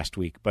last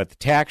week. But the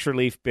tax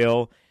relief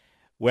bill,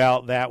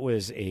 well, that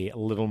was a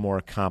little more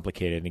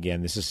complicated. And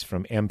again, this is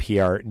from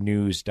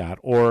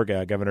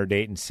NPRnews.org. Governor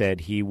Dayton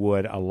said he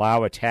would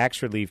allow a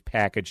tax relief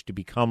package to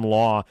become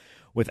law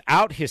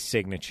without his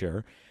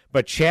signature,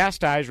 but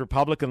chastised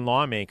Republican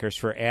lawmakers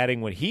for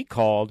adding what he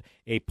called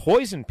a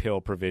poison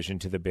pill provision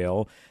to the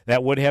bill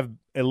that would have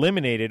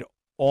eliminated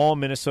all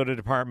Minnesota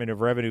Department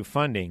of Revenue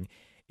funding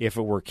if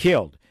it were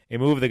killed, a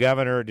move the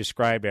governor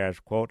described as,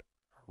 quote,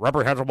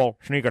 reprehensible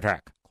sneak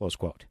attack, close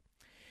quote.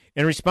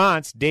 In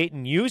response,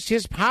 Dayton used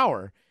his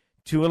power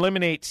to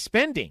eliminate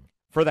spending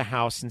for the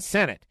House and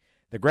Senate.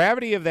 The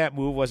gravity of that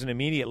move wasn't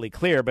immediately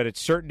clear, but it's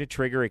certain to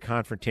trigger a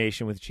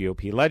confrontation with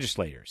GOP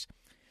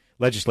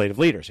legislative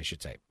leaders, I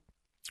should say.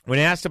 When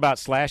asked about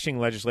slashing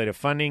legislative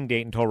funding,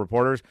 Dayton told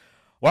reporters,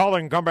 well, they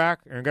can come back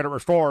and get it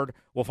restored.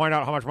 We'll find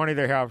out how much money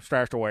they have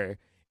stashed away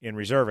in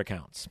reserve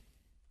accounts.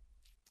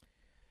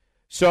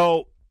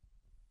 So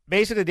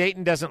basically,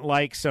 Dayton doesn't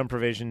like some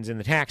provisions in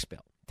the tax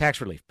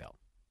relief bill.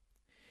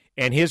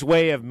 And his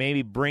way of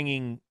maybe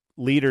bringing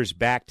leaders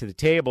back to the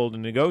table to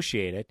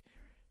negotiate it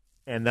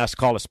and thus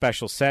call a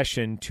special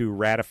session to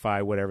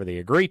ratify whatever they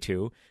agree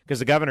to, because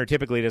the governor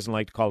typically doesn't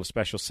like to call a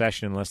special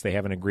session unless they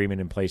have an agreement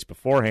in place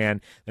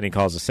beforehand. Then he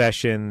calls a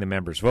session, the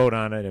members vote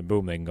on it, and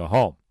boom, they can go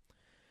home.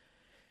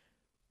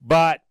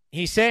 But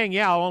he's saying,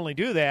 yeah, I'll only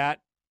do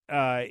that.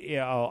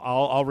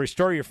 I'll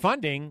restore your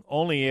funding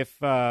only if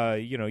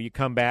you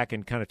come back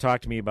and kind of talk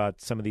to me about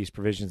some of these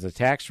provisions of the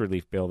tax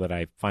relief bill that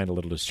I find a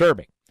little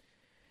disturbing.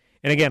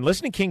 And again,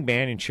 listen to King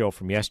Bannion's show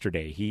from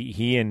yesterday.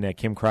 He and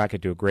Kim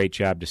Crockett do a great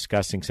job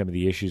discussing some of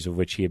the issues of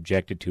which he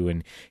objected to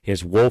and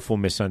his woeful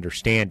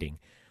misunderstanding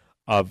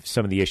of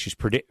some of the issues,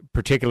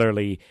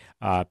 particularly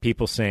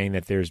people saying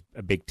that there's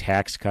a big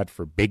tax cut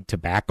for big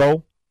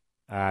tobacco.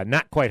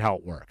 Not quite how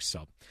it works.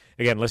 So,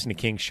 again, listen to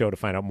King's show to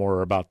find out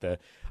more about the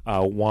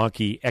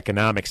wonky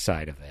economic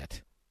side of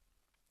that.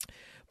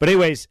 But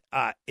anyways,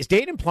 is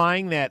Dayton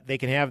implying that they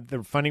can have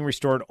the funding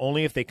restored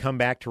only if they come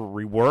back to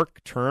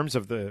rework terms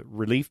of the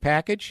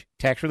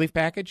tax relief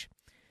package?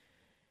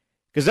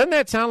 Because doesn't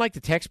that sound like the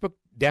textbook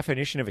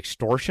definition of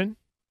extortion?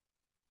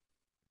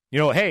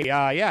 Hey,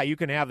 yeah, you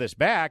can have this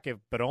back,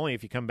 but only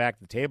if you come back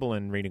to the table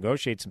and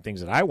renegotiate some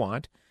things that I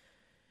want.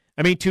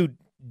 I mean, to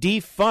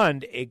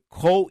defund a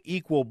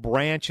co-equal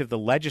branch of the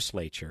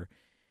legislature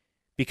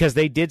because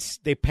they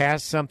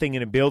passed something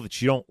in a bill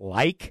that you don't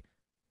like.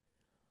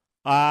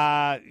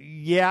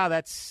 Yeah,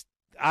 that's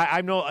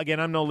I'm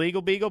no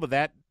legal beagle, but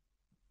that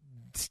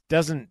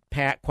doesn't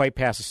quite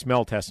pass a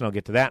smell test, and I'll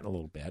get to that in a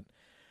little bit.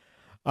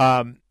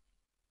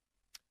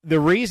 The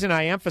reason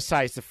I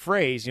emphasize the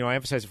phrase,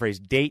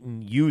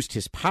 Dayton used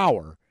his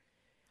power,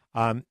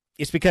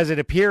 is because it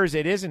appears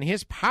it isn't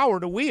his power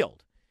to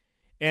wield.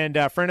 And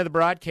a friend of the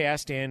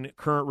broadcast and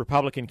current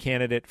Republican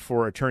candidate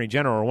for Attorney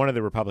General, or one of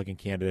the Republican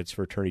candidates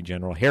for Attorney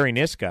General, Harry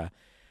Niska,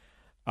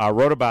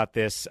 wrote about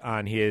this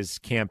on his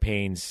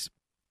campaign's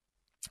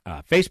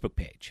Facebook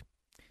page.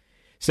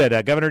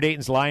 Said, Governor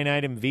Dayton's line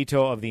item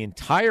veto of the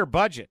entire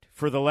budget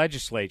for the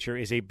legislature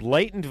is a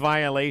blatant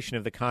violation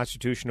of the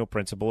constitutional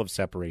principle of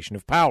separation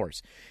of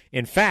powers.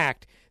 In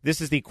fact,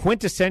 this is the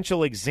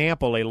quintessential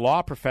example a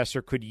law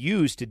professor could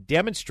use to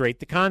demonstrate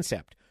the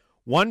concept.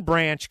 One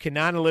branch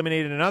cannot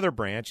eliminate another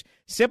branch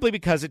simply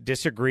because it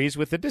disagrees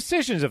with the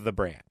decisions of the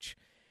branch.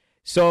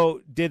 So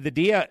how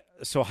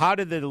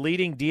did the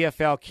leading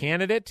DFL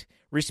candidate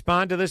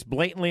respond to this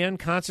blatantly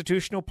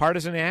unconstitutional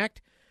partisan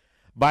act?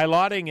 By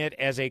lauding it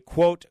as a,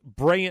 quote,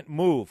 brilliant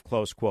move,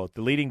 close quote.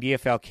 The leading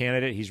DFL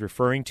candidate he's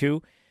referring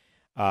to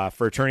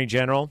for Attorney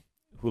General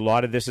who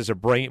lauded this as a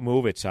brilliant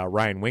move, it's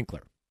Ryan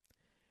Winkler.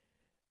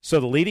 So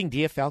the leading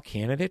DFL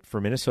candidate for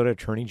Minnesota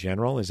Attorney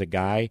General is a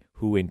guy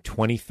who in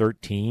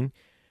 2013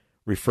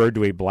 referred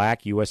to a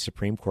black U.S.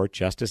 Supreme Court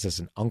justice as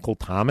an Uncle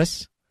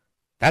Thomas.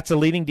 That's a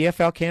leading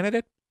DFL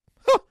candidate?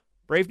 Huh,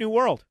 brave new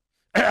world.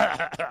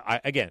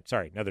 Again,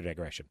 sorry, another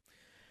digression.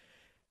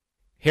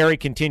 Harry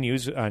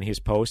continues on his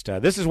post,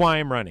 this is why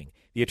I'm running.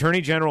 The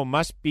Attorney General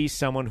must be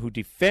someone who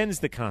defends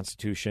the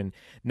Constitution,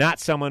 not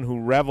someone who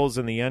revels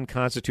in the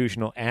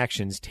unconstitutional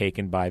actions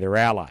taken by their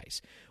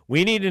allies.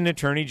 We need an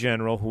Attorney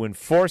General who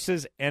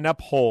enforces and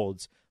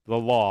upholds the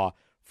law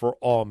for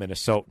all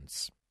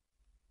Minnesotans.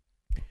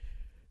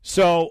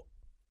 So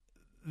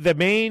the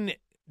main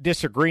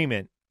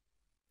disagreement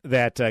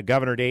that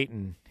Governor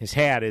Dayton has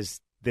had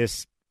is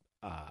this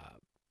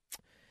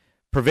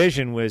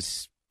provision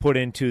was put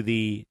into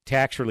the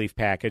tax relief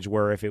package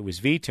where if it was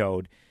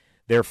vetoed,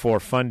 therefore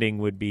funding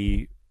would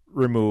be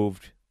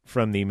removed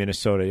from the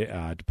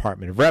Minnesota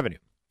Department of Revenue.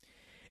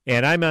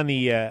 And I'm on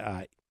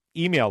the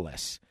email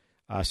list.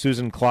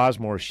 Susan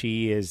Clausmore,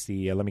 she is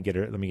the, let me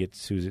get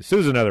Susan.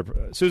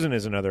 Susan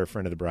is another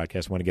friend of the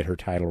broadcast. I want to get her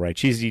title right.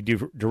 She's the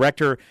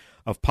Director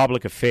of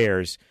Public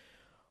Affairs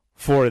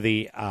for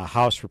the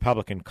House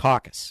Republican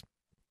Caucus.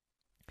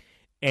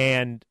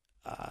 And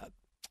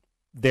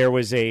there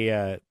was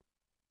in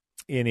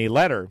a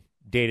letter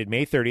dated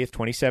May 30th,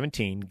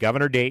 2017,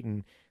 Governor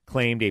Dayton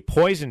claimed a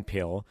poison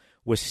pill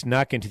was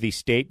snuck into the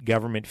state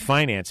government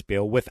finance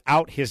bill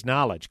without his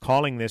knowledge,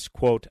 calling this,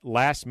 quote,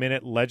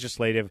 last-minute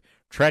legislative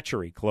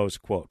treachery, close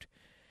quote.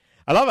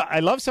 I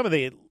love some of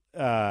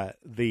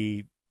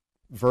the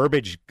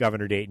verbiage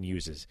Governor Dayton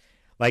uses.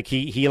 Like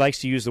he likes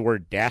to use the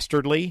word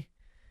dastardly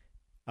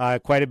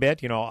quite a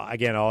bit. You know,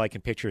 again, all I can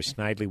picture is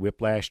Snidely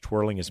Whiplash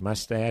twirling his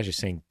mustache, is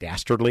saying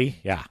dastardly.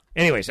 Yeah.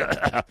 Anyways,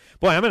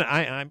 boy,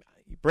 I'm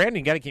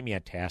Brandon, got to keep me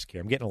on task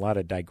here. I'm getting a lot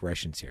of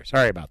digressions here.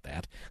 Sorry about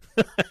that.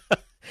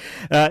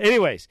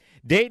 Anyways,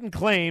 Dayton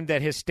claimed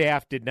that his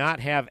staff did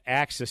not have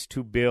access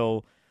to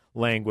bill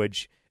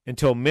language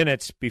until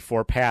minutes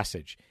before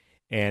passage.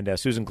 And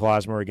Susan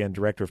Clausmore, again,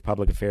 Director of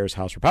Public Affairs,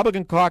 House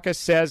Republican Caucus,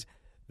 says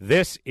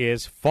this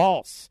is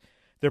false.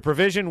 The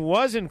provision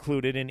was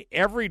included in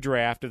every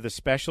draft of the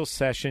special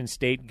session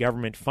state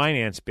government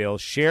finance bill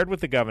shared with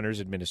the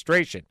governor's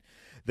administration.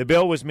 The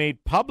bill was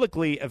made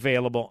publicly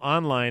available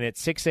online at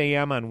 6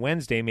 a.m. on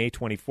Wednesday, May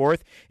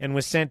 24th, and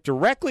was sent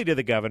directly to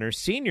the governor's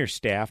senior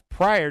staff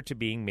prior to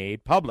being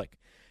made public.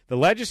 The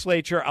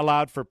legislature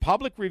allowed for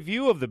public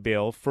review of the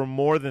bill for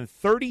more than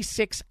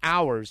 36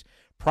 hours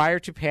prior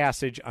to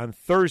passage on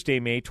Thursday,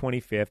 May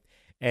 25th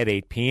at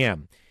 8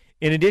 p.m.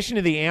 In addition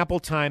to the ample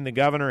time the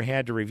governor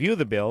had to review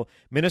the bill,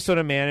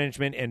 Minnesota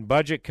Management and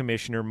Budget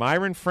Commissioner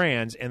Myron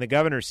Franz and the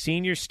governor's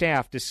senior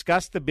staff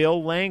discussed the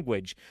bill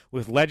language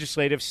with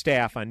legislative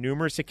staff on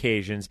numerous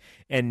occasions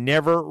and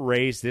never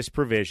raised this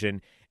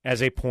provision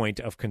as a point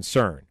of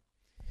concern.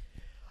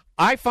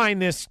 I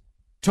find this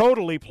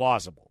totally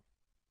plausible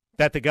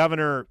that the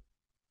governor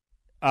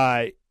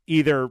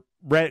either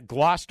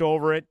glossed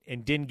over it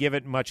and didn't give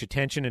it much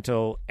attention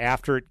until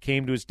after it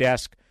came to his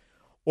desk,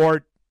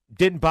 or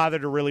didn't bother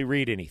to really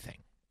read anything.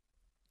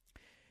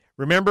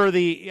 Remember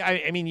we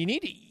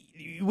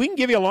can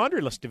give you a laundry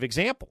list of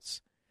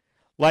examples.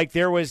 Like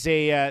there was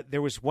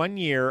one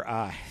year,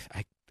 I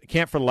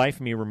can't for the life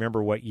of me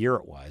remember what year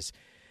it was,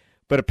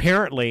 but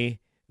apparently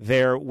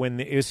when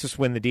the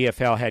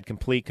DFL had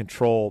complete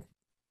control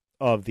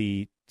of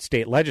the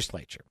state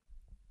legislature.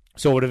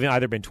 So it would have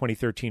either been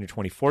 2013 or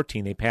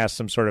 2014, they passed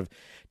some sort of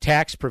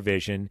tax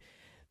provision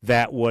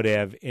that would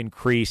have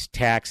increased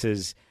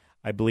taxes,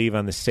 I believe,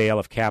 on the sale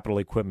of capital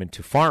equipment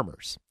to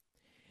farmers.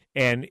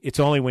 And it's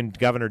only when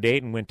Governor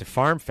Dayton went to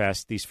Farm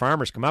Fest, these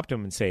farmers come up to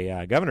him and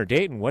say, Governor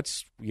Dayton,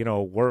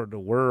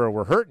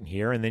 we're hurting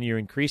here, and then you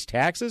increase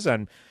taxes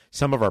on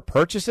some of our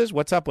purchases?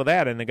 What's up with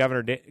that? And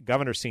the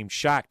governor seemed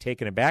shocked,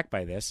 taken aback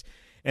by this.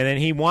 And then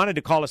he wanted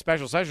to call a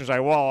special session and say,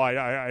 well,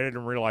 I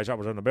didn't realize that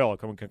was in the bill.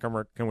 Can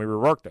we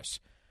rework this?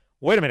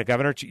 Wait a minute,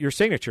 Governor, your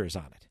signature is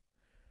on it.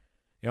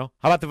 How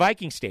about the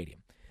Viking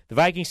Stadium? The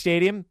Viking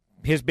Stadium,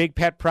 his big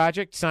pet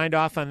project, signed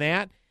off on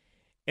that.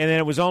 And then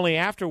it was only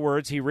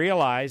afterwards he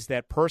realized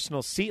that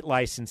personal seat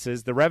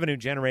licenses, the revenue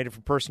generated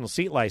from personal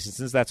seat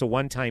licenses, that's a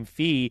one-time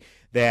fee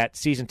that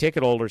season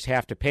ticket holders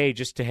have to pay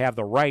just to have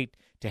the right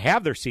to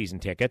have their season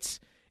tickets.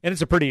 And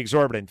it's a pretty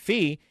exorbitant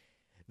fee,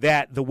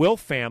 that the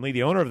Wilf family,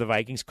 the owner of the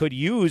Vikings, could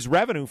use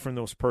revenue from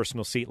those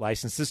personal seat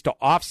licenses to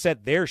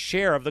offset their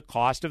share of the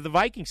cost of the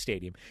Viking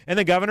Stadium. And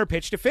the governor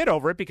pitched a fit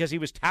over it because he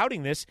was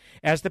touting this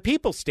as the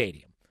People's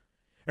Stadium.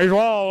 He said,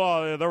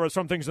 well, there were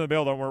some things in the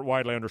bill that weren't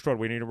widely understood.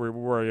 We need to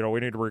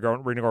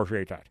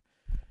renegotiate that.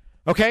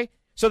 Okay?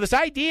 So this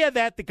idea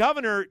that the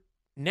governor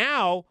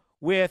now,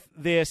 with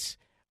this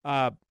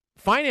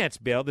finance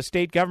bill, the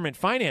state government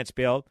finance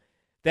bill,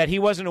 that he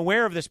wasn't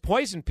aware of this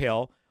poison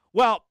pill,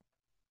 well,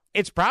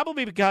 it's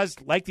probably because,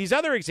 like these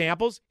other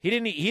examples, he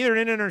either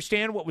didn't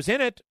understand what was in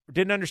it, or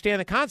didn't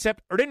understand the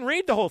concept, or didn't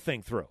read the whole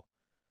thing through.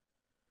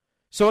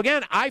 So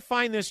again, I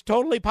find this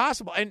totally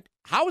possible. And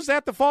how is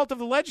that the fault of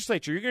the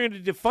legislature? You're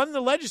going to defund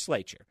the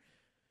legislature.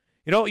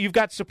 You've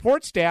got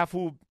support staff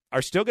who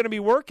are still going to be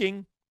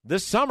working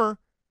this summer,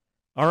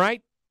 all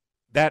right,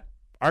 that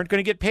aren't going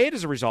to get paid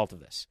as a result of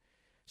this.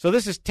 So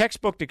this is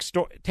textbook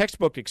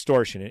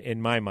extortion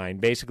in my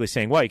mind, basically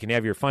saying, well, you can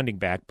have your funding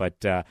back, but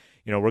we're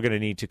going to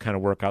need to kind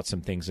of work out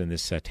some things in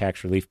this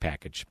tax relief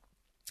package.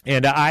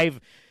 And I've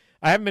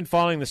I haven't been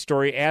following the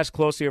story as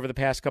closely over the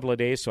past couple of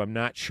days, so I'm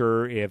not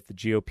sure if the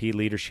GOP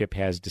leadership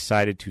has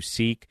decided to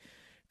seek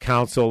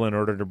counsel in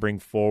order to bring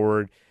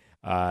forward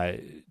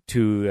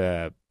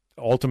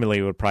ultimately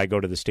it would probably go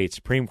to the state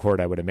Supreme Court,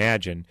 I would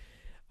imagine,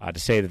 to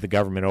say that the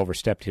government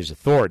overstepped his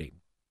authority.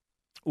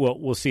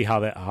 We'll see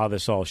how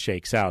this all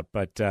shakes out.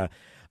 But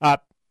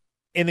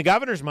in the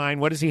governor's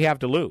mind, what does he have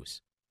to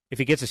lose? If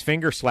he gets his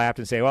finger slapped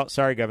and say, well,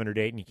 sorry, Governor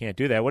Dayton, you can't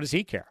do that, what does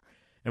he care?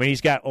 I mean,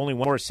 he's got only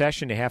one more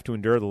session to have to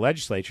endure the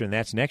legislature, and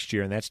that's next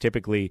year, and that's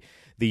typically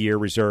the year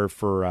reserved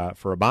for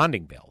a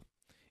bonding bill.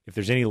 If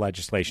there's any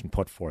legislation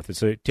put forth,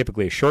 it's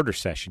typically a shorter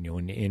session,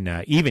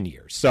 in even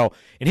years. So,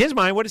 in his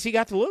mind, what does he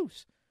got to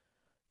lose?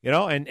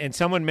 And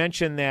someone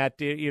mentioned that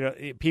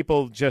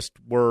people just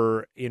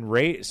were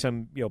enraged.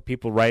 Some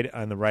people right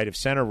on the right of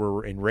center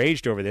were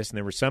enraged over this, and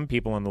there were some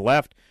people on the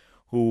left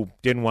who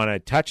didn't want to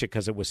touch it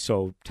because it was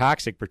so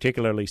toxic.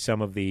 Particularly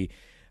some of the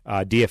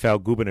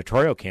DFL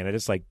gubernatorial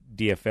candidates, like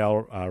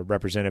DFL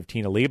Representative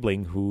Tina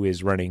Liebling, who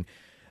is running,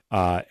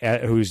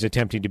 who's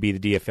attempting to be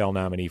the DFL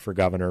nominee for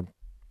governor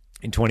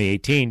in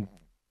 2018,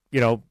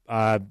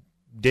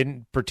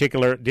 didn't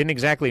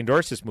exactly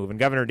endorse this move. And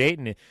Governor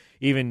Dayton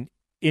even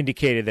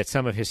indicated that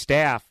some of his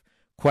staff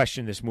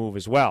questioned this move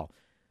as well.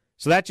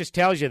 So that just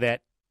tells you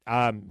that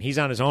he's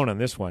on his own on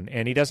this one,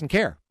 and he doesn't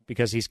care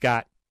because he's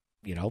got,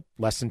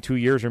 less than 2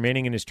 years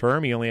remaining in his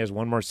term. He only has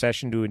one more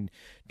session to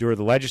endure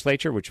the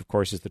legislature, which, of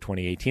course, is the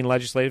 2018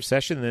 legislative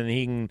session. And then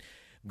he can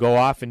go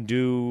off and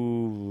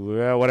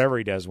do whatever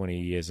he does when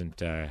he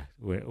isn't in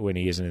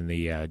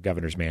the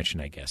governor's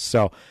mansion, I guess.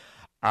 So,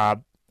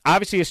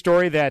 obviously, a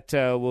story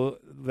that'll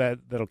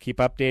keep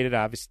updated.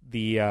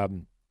 Obviously,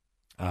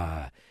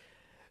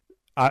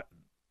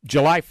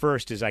 July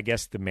 1st is, I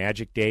guess, the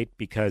magic date,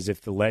 because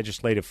if the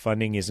legislative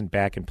funding isn't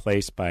back in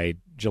place by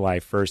July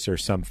 1st, there are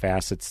some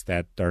facets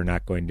that are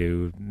not going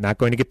to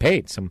get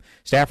paid. Some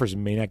staffers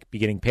may not be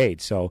getting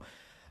paid. So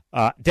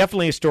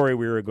definitely a story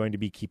we are going to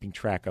be keeping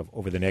track of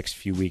over the next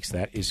few weeks.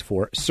 That is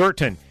for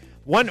certain.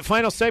 One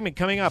final segment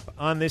coming up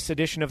on this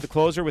edition of The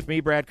Closer with me,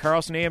 Brad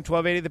Carlson, AM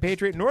 1280, The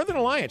Patriot, Northern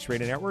Alliance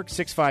Radio Network,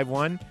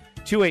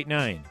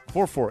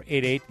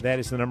 651-289-4488. That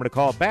is the number to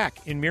call.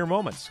 Back in mere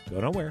moments. Go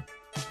nowhere.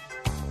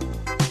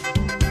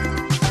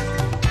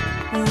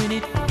 When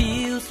it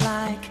feels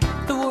like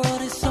the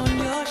world is on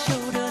your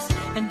shoulders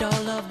and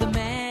all of the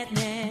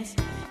madness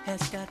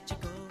has got you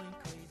going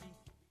crazy.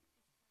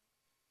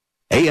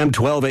 AM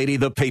 1280,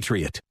 The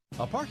Patriot.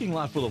 A parking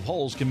lot full of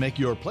holes can make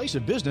your place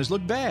of business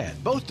look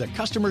bad, both to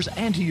customers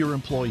and to your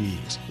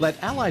employees.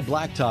 Let Allied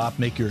Blacktop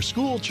make your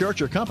school,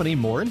 church, or company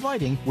more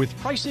inviting with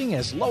pricing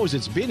as low as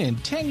it's been in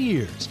 10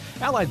 years.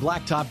 Allied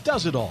Blacktop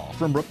does it all,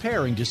 from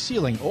repairing to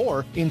sealing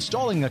or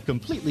installing a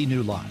completely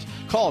new lot.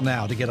 Call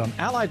now to get on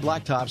Allied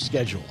Blacktop's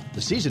schedule.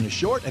 The season is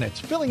short and it's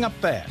filling up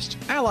fast.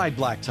 Allied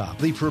Blacktop,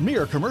 the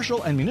premier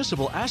commercial and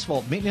municipal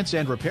asphalt maintenance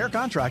and repair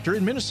contractor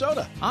in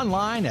Minnesota.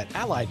 Online at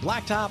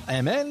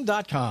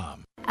AlliedBlacktopMN.com.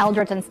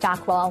 Eldridge and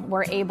Stockwell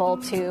were able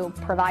to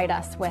provide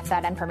us with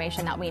that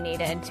information that we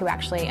needed to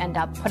actually end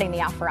up putting the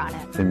offer on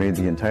it. They made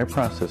the entire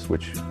process,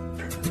 which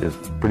is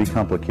pretty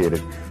complicated,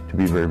 to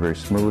be very, very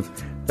smooth.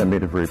 That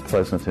made it very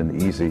pleasant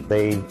and easy.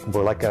 They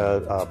were like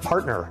a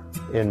partner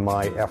in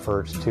my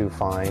efforts to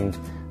find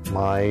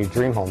my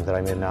dream home that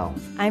I'm in now.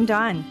 I'm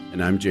Dawn.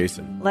 And I'm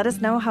Jason. Let us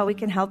know how we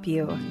can help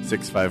you.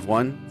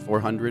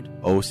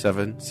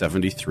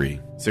 651-400-0773.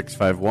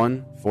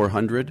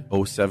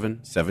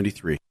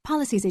 651-400-0773.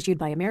 Policies issued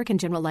by American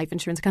General Life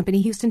Insurance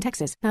Company, Houston,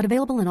 Texas. Not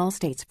available in all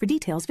states. For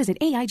details, visit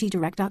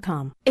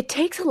AIGdirect.com. It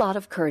takes a lot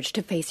of courage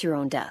to face your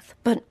own death,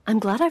 but I'm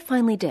glad I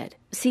finally did.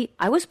 See,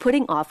 I was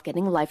putting off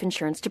getting life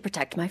insurance to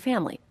protect my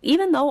family,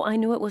 even though I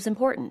knew it was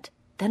important.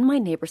 Then my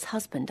neighbor's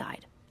husband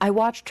died. I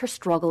watched her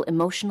struggle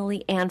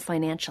emotionally and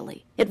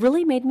financially. It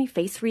really made me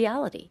face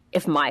reality.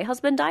 If my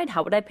husband died,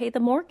 how would I pay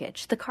the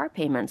mortgage, the car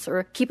payments,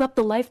 or keep up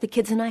the life the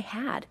kids and I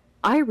had?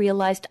 I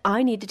realized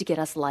I needed to get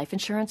us life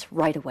insurance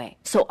right away.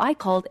 So I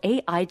called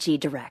AIG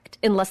Direct.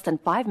 In less than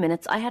 5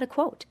 minutes, I had a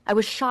quote. I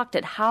was shocked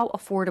at how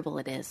affordable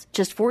it is.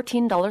 Just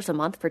 $14 a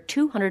month for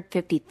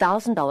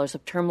 $250,000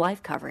 of term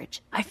life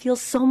coverage. I feel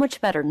so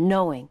much better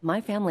knowing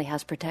my family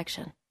has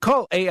protection.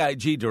 Call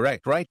AIG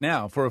Direct right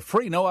now for a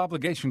free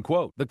no-obligation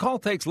quote. The call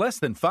takes less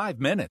than 5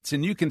 minutes,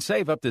 and you can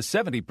save up to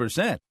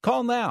 70%.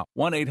 Call now,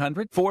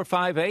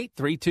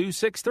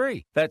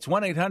 1-800-458-3263. That's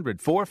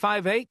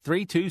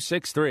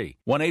 1-800-458-3263.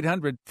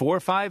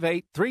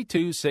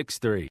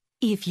 1-800-458-3263.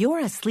 If you're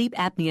a sleep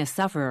apnea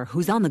sufferer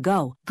who's on the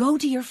go, go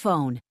to your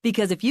phone.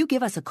 Because if you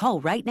give us a call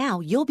right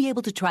now, you'll be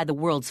able to try the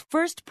world's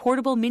first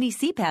portable mini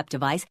CPAP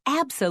device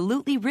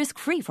absolutely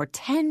risk-free for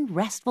 10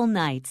 restful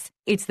nights.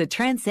 It's the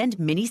Transcend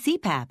Mini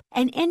CPAP,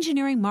 an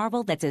engineering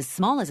marvel that's as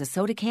small as a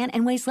soda can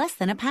and weighs less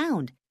than a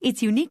pound.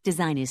 Its unique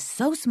design is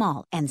so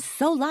small and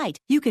so light,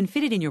 you can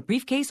fit it in your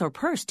briefcase or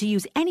purse to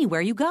use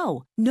anywhere you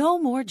go. No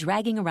more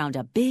dragging around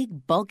a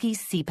big, bulky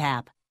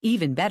CPAP.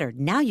 Even better,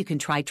 now you can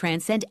try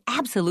Transcend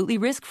absolutely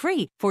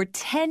risk-free for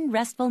 10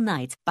 restful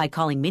nights by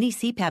calling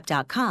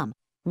minicpap.com,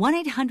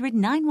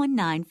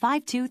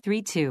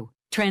 1-800-919-5232.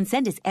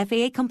 Transcend is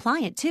FAA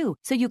compliant too,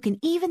 so you can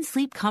even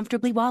sleep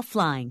comfortably while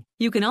flying.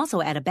 You can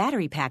also add a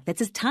battery pack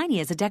that's as tiny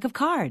as a deck of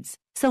cards.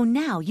 So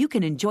now you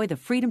can enjoy the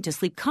freedom to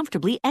sleep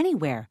comfortably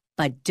anywhere.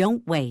 But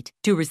don't wait.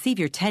 To receive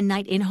your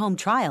 10-night in-home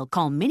trial,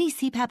 call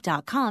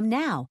minicpap.com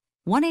now.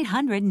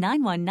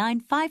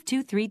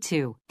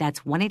 1-800-919-5232. That's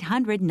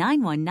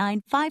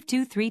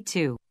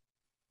 1-800-919-5232.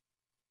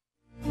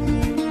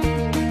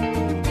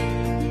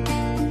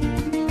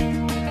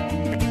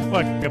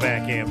 Welcome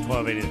back, AM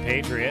 1280 The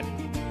Patriot.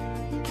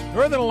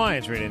 Northern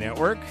Alliance Radio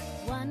Network.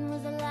 One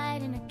was a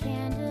light in a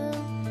candle,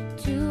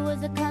 two was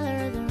the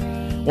color of the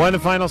rain. One, the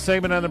final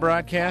segment on the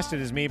broadcast.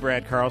 It is me,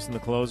 Brad Carlson, the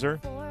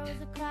closer.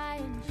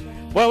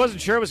 Well, I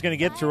wasn't sure I was going to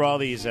get through all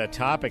these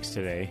topics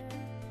today.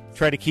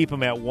 Try to keep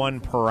them at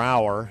one per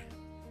hour.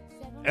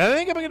 And I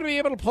think I'm going to be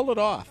able to pull it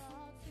off.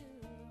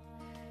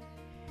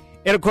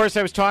 And, of course,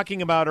 I was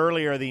talking about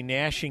earlier the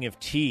gnashing of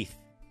teeth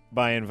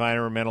by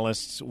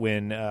environmentalists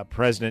when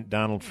President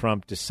Donald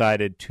Trump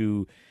decided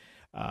to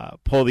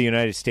pull the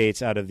United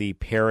States out of the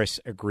Paris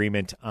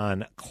Agreement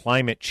on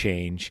climate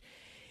change.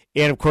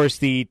 And, of course,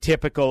 the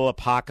typical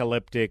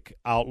apocalyptic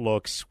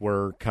outlooks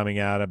were coming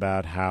out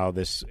about how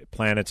this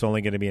planet's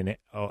only going to be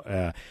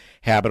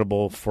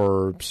habitable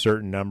for a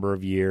certain number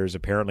of years.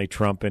 Apparently,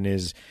 Trump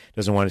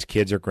doesn't want his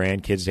kids or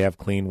grandkids to have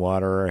clean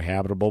water or a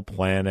habitable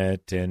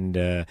planet and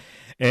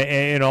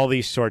all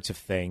these sorts of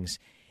things.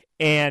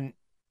 And,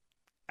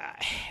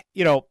 I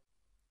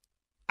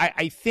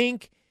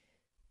think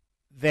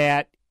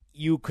that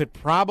you could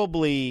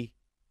probably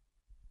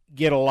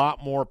get a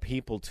lot more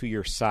people to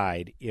your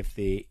side if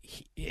they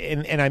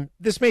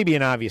this may be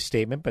an obvious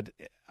statement, but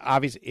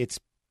it's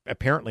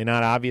apparently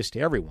not obvious to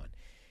everyone.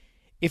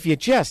 If you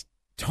just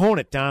tone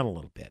it down a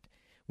little bit,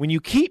 when you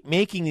keep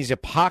making these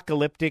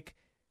apocalyptic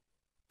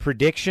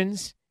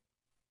predictions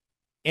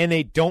and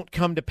they don't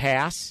come to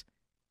pass,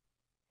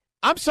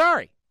 I'm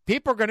sorry,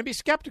 people are going to be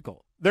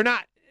skeptical. There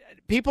are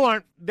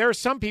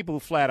some people who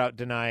flat out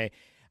deny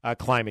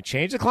climate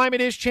change. The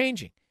climate is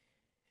changing.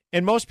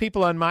 And most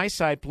people on my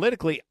side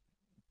politically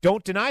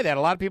don't deny that.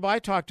 A lot of people I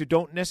talk to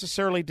don't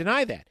necessarily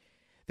deny that.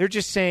 They're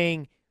just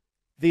saying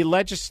the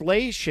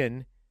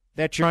legislation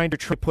that you're trying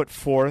to put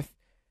forth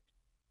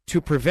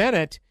to prevent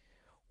it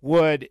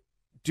would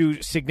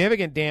do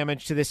significant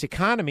damage to this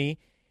economy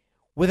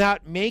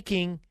without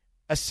having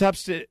a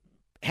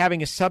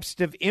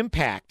substantive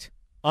impact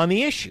on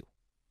the issue.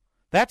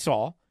 That's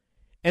all.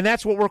 And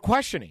that's what we're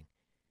questioning.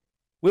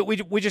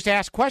 We just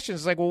ask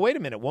questions like, well, wait a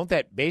minute, won't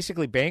that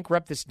basically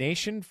bankrupt this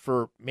nation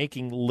for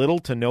making little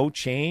to no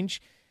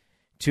change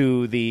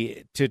to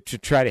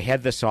try to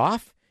head this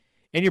off?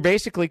 And you're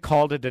basically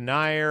called a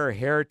denier, a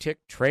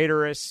heretic,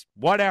 traitorous,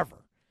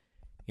 whatever,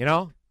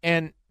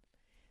 And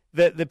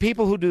the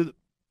people who do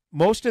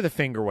most of the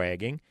finger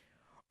wagging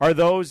are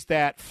those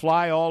that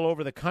fly all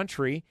over the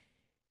country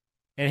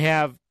and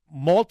have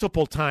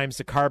multiple times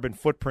the carbon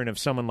footprint of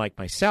someone like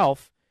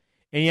myself,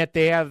 and yet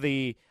they have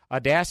the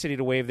audacity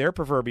to wave their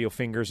proverbial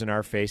fingers in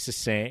our faces,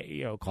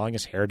 saying, calling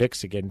us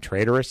heretics, again,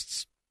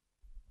 traitorists,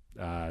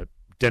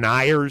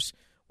 deniers,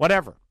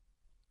 whatever.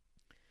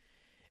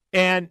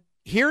 And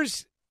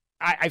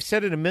I've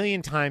said it a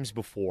million times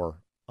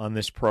before on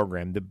this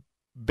program, the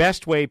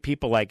best way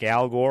people like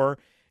Al Gore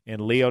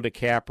and Leo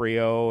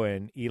DiCaprio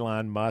and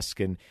Elon Musk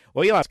Elon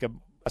Musk,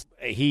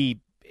 he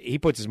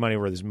puts his money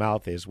where his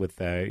mouth is with,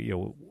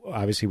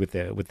 obviously with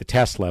the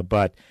Tesla,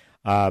 but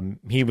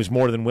he was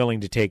more than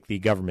willing to take the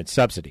government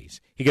subsidies.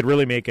 He could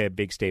really make a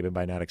big statement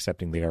by not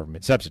accepting the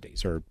government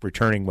subsidies or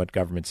returning what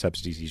government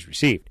subsidies he's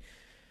received.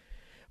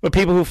 But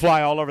people who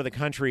fly all over the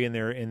country in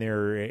their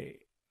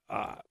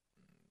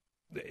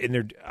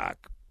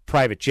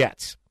private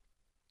jets,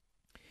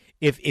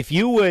 if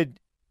you would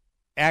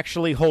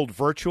actually hold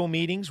virtual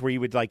meetings where you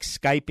would like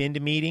Skype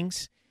into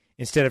meetings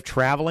instead of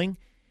traveling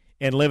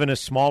and live in a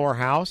smaller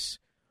house,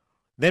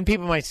 then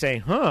people might say,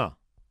 huh.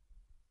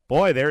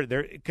 Boy,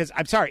 because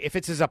I'm sorry, if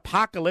it's as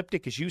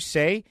apocalyptic as you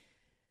say,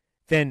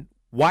 then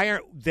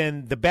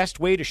then the best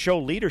way to show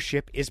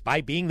leadership is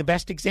by being the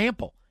best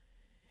example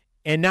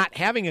and not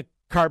having a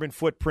carbon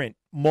footprint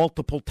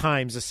multiple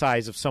times the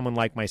size of someone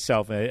like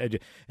myself. An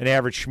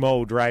average schmo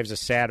who drives a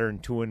Saturn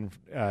to and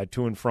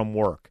from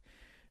work.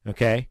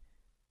 Okay,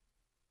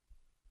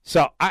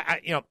 so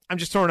I'm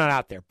just throwing that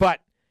out there.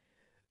 But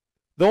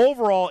the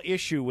overall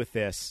issue with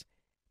this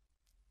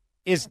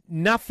is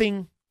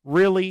nothing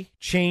really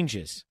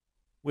changes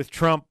with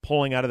Trump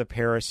pulling out of the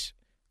Paris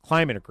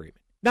Climate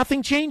Agreement.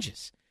 Nothing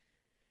changes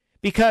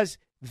because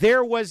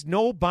there was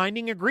no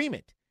binding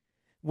agreement.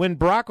 When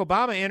Barack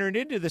Obama entered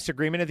into this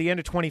agreement at the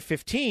end of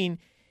 2015,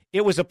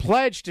 it was a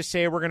pledge to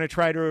say we're going to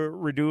try to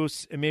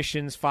reduce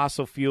emissions,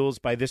 fossil fuels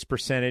by this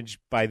percentage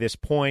by this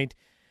point.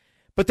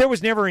 But there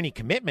was never any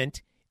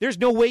commitment. There's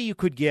no way you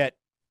could get,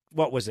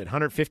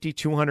 150,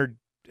 200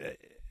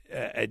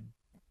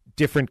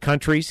 different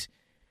countries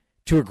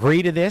to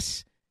agree to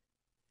this.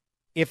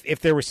 If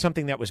there was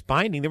something that was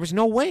binding, there was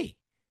no way.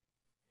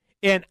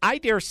 And I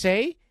dare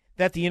say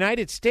that the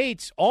United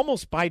States,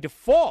 almost by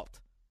default,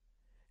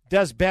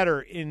 does better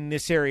in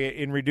this area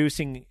in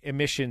reducing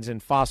emissions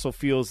and fossil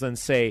fuels than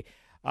say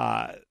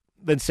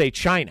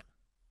China,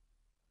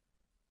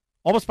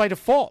 almost by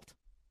default.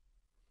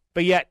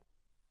 But yet,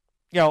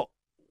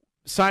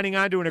 signing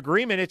on to an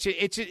agreement,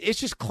 it's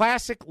just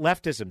classic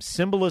leftism,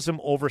 symbolism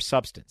over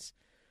substance.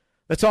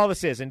 That's all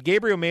this is. And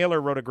Gabriel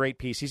Mailer wrote a great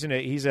piece. He's an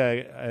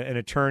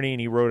attorney,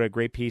 and he wrote a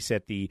great piece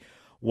at the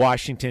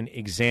Washington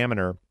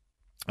Examiner.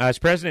 As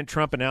President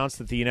Trump announced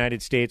that the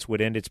United States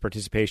would end its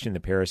participation in the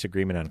Paris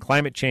Agreement on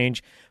climate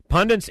change,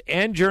 pundits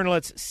and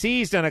journalists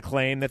seized on a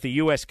claim that the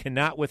U.S.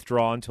 cannot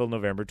withdraw until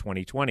November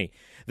 2020.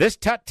 This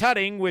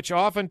tut-tutting, which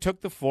often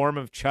took the form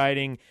of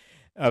chiding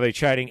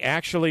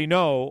actually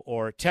no,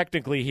 or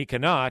technically he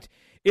cannot,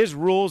 is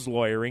rules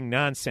lawyering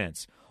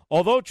nonsense.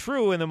 Although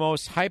true in the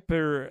most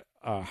hyper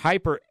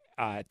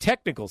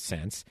technical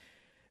sense,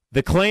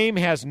 the claim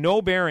has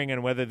no bearing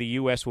on whether the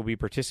U.S. will be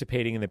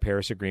participating in the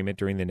Paris Agreement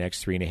during the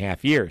next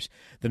 3.5 years.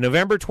 The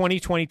November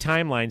 2020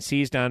 timeline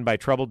seized on by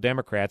troubled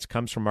Democrats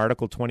comes from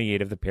Article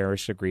 28 of the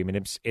Paris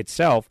Agreement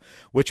itself,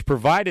 which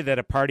provided that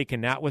a party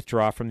cannot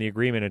withdraw from the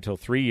agreement until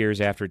 3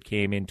 years after it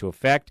came into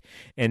effect,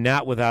 and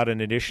not without an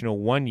additional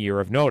 1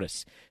 year of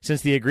notice.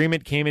 Since the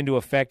agreement came into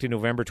effect in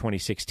November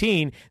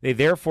 2016, they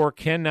therefore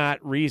cannot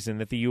reason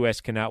that the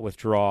U.S. cannot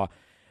withdraw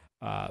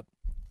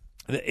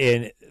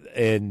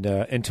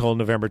until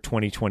November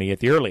 2020 at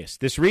the earliest.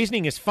 This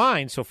reasoning is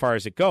fine so far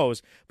as it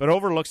goes, but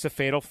overlooks the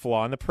fatal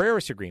flaw in the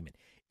Paris Agreement.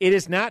 It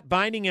is not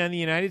binding on the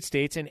United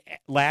States and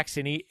lacks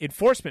any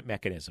enforcement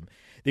mechanism.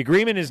 The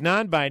agreement is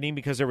non-binding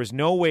because there was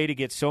no way to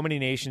get so many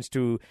nations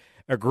to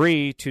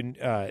agree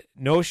to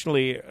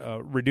notionally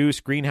reduce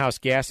greenhouse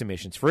gas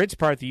emissions. For its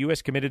part, the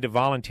U.S. committed to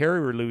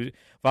voluntarily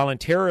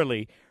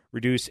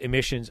reduce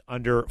emissions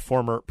under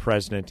former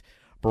President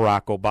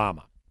Barack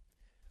Obama.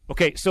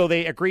 Okay, so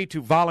they agreed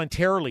to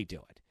voluntarily do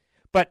it.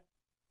 But,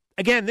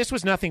 again, this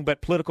was nothing but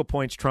political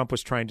points Trump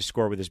was trying to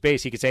score with his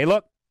base. He could say,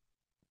 look,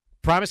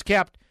 promise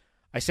kept.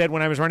 I said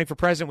when I was running for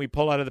president, we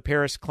pull out of the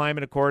Paris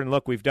Climate Accord, and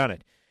look, we've done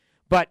it.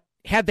 But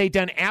had they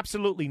done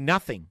absolutely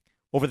nothing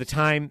over the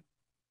time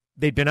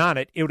they'd been on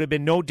it, it would have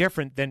been no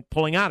different than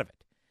pulling out of it.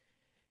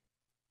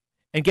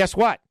 And guess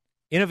what?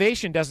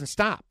 Innovation doesn't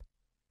stop.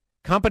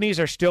 Companies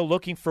are still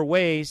looking for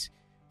ways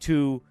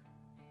to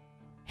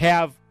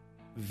have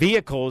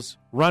vehicles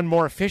run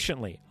more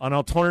efficiently on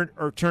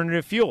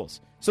alternative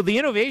fuels. So the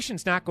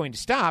innovation's not going to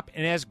stop,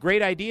 and as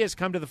great ideas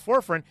come to the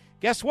forefront,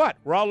 guess what?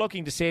 We're all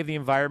looking to save the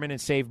environment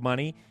and save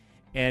money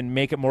and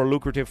make it more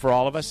lucrative for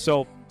all of us.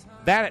 So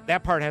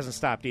that part hasn't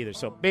stopped either.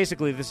 So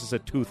basically, this is a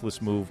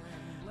toothless move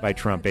by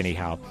Trump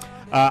anyhow.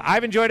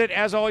 I've enjoyed it,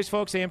 as always,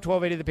 folks. AM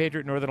 1280, The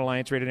Patriot, Northern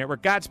Alliance Radio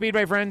Network. Godspeed,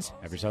 my friends.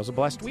 Have yourselves a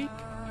blessed week.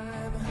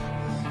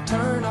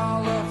 Turn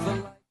all of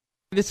the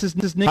This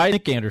is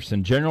Nick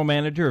Anderson, General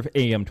Manager of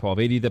AM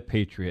 1280, The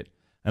Patriot.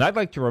 And I'd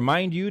like to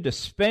remind you to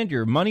spend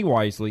your money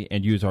wisely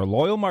and use our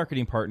loyal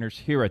marketing partners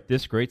here at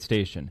this great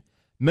station.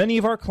 Many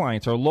of our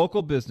clients are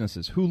local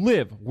businesses who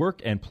live,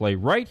 work, and play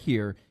right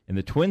here in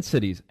the Twin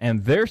Cities,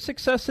 and their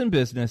success in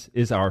business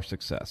is our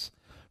success.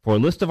 For a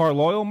list of our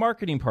loyal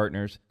marketing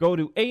partners, go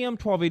to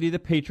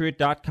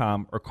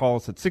am1280thepatriot.com or call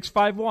us at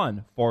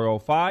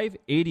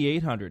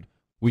 651-405-8800.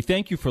 We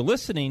thank you for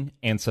listening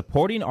and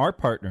supporting our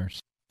partners.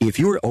 If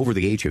you're over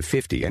the age of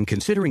 50 and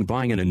considering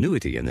buying an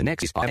annuity in the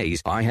next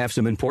days, I have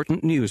some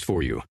important news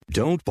for you.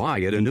 Don't buy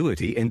an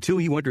annuity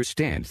until you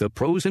understand the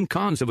pros and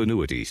cons of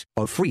annuities.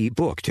 A free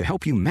book to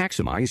help you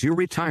maximize your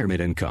retirement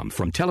income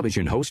from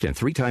television host and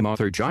three-time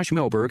author Josh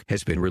Melberg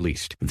has been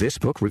released. This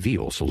book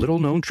reveals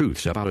little-known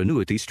truths about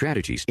annuity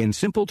strategies in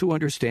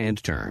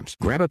simple-to-understand terms.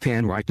 Grab a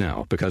pen right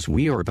now because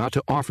we are about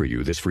to offer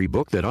you this free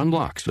book that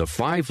unlocks the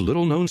 5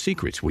 little-known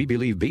secrets we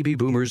believe baby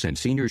boomers and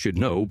seniors should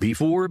know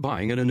before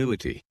buying an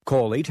annuity.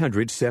 Call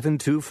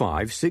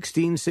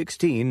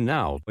 800-725-1616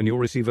 now, and you'll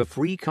receive a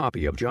free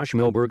copy of Josh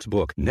Melberg's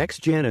book,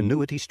 Next Gen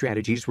Annuity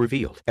Strategies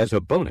Revealed. As a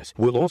bonus,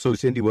 we'll also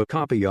send you a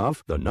copy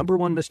of The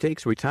 #1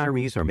 Mistakes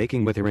Retirees Are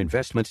Making with Their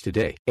Investments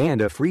Today, and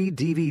a free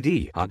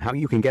DVD on how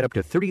you can get up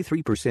to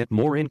 33%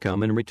 more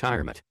income in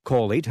retirement.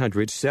 Call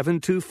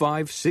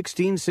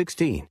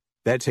 800-725-1616.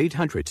 That's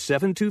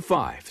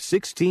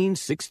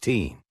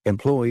 800-725-1616.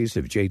 Employees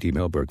of J.D.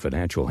 Melberg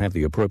Financial have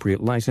the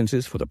appropriate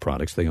licenses for the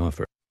products they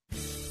offer.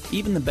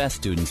 Even the best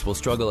students will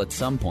struggle at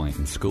some point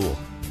in school.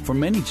 For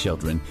many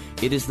children,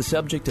 it is the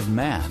subject of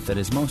math that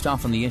is most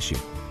often the issue.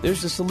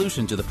 There's a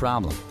solution to the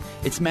problem.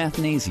 It's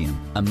Mathnasium,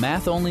 a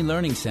math-only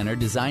learning center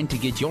designed to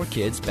get your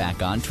kids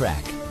back on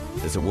track.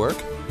 Does it work?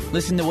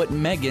 Listen to what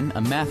Megan,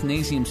 a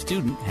Mathnasium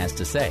student, has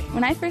to say.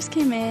 When I first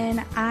came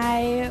in,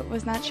 I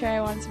was not sure I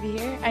wanted to be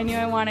here. I knew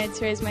I wanted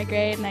to raise my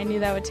grade, and I knew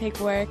that would take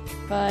work,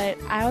 but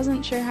I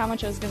wasn't sure how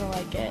much I was going to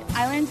like it.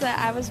 I learned that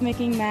I was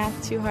making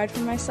math too hard for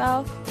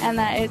myself, and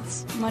that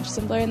it's much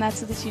simpler, and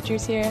that's what the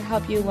teachers here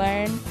help you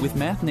learn. With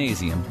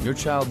Mathnasium, your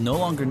child no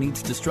longer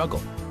needs to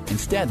struggle.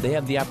 Instead, they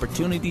have the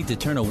opportunity to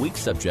turn a weak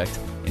subject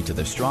into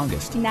their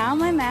strongest. Now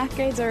my math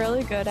grades are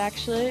really good,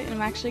 actually.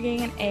 I'm actually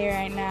getting an A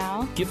right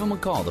now. Give them a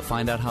call to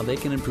find out how they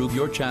can improve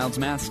your child's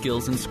math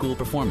skills and school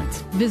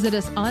performance. Visit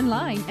us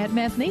online at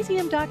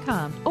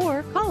mathnasium.com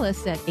or call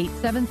us at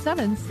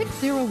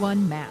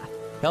 877-601-MATH.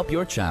 Help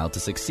your child to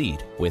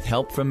succeed with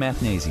help from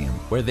Mathnasium,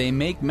 where they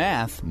make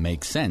math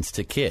make sense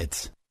to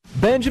kids.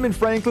 Benjamin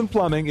Franklin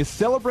Plumbing is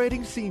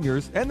celebrating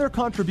seniors and their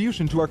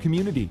contribution to our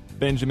community.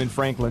 Benjamin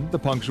Franklin, the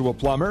punctual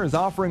plumber, is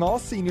offering all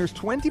seniors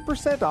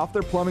 20% off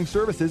their plumbing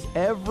services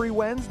every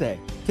Wednesday.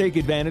 Take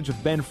advantage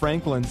of Ben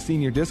Franklin's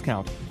senior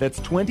discount. That's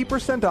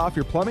 20% off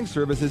your plumbing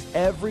services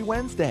every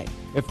Wednesday.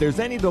 If there's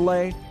any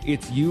delay,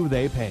 it's you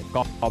they pay.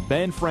 Call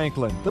Ben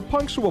Franklin, the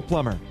punctual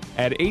plumber,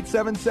 at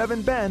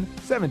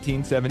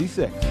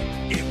 877-BEN-1776.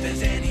 If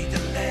there's any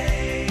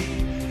delay,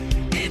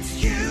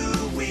 it's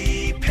you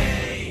we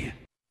pay.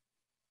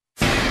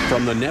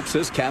 From the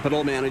Nepsis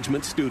Capital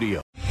Management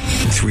Studio.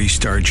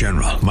 3-star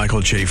General Michael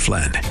J.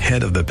 Flynn,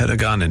 head of the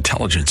Pentagon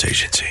Intelligence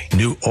Agency,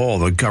 knew all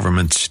the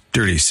government's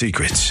dirty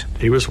secrets.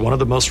 He was one of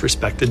the most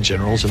respected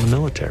generals in the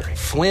military.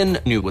 Flynn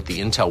knew what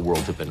the intel world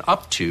had been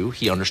up to.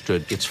 He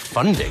understood its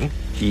funding.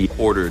 He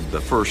ordered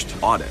the first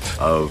audit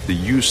of the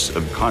use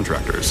of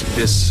contractors.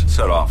 This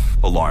set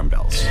off alarm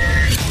bells.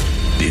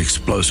 The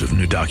explosive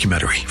new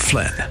documentary,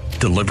 Flynn,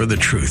 Deliver the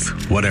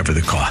Truth, Whatever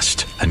the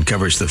Cost,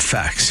 uncovers the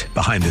facts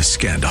behind this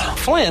scandal.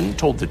 Flynn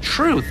told the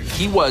truth.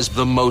 He was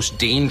the most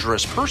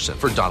dangerous person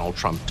for Donald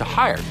Trump to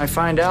hire. I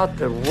find out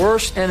the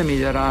worst enemy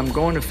that I'm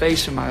going to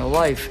face in my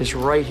life is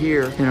right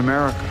here in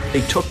America.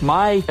 They took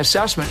my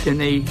assessment and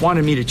they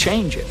wanted me to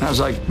change it. And I was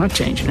like, I'm not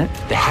changing it.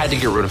 They had to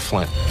get rid of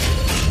Flynn.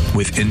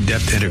 With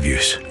in-depth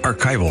interviews,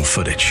 archival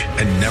footage,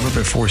 and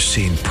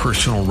never-before-seen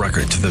personal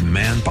records of the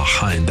man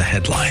behind the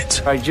headlines.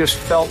 I just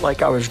felt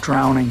like I was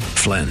drowning.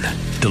 Flynn,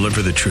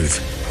 Deliver the Truth,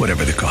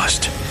 Whatever the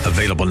Cost.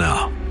 Available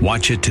now.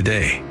 Watch it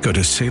today. Go to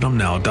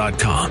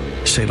salemnow.com.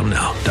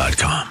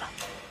 salemnow.com.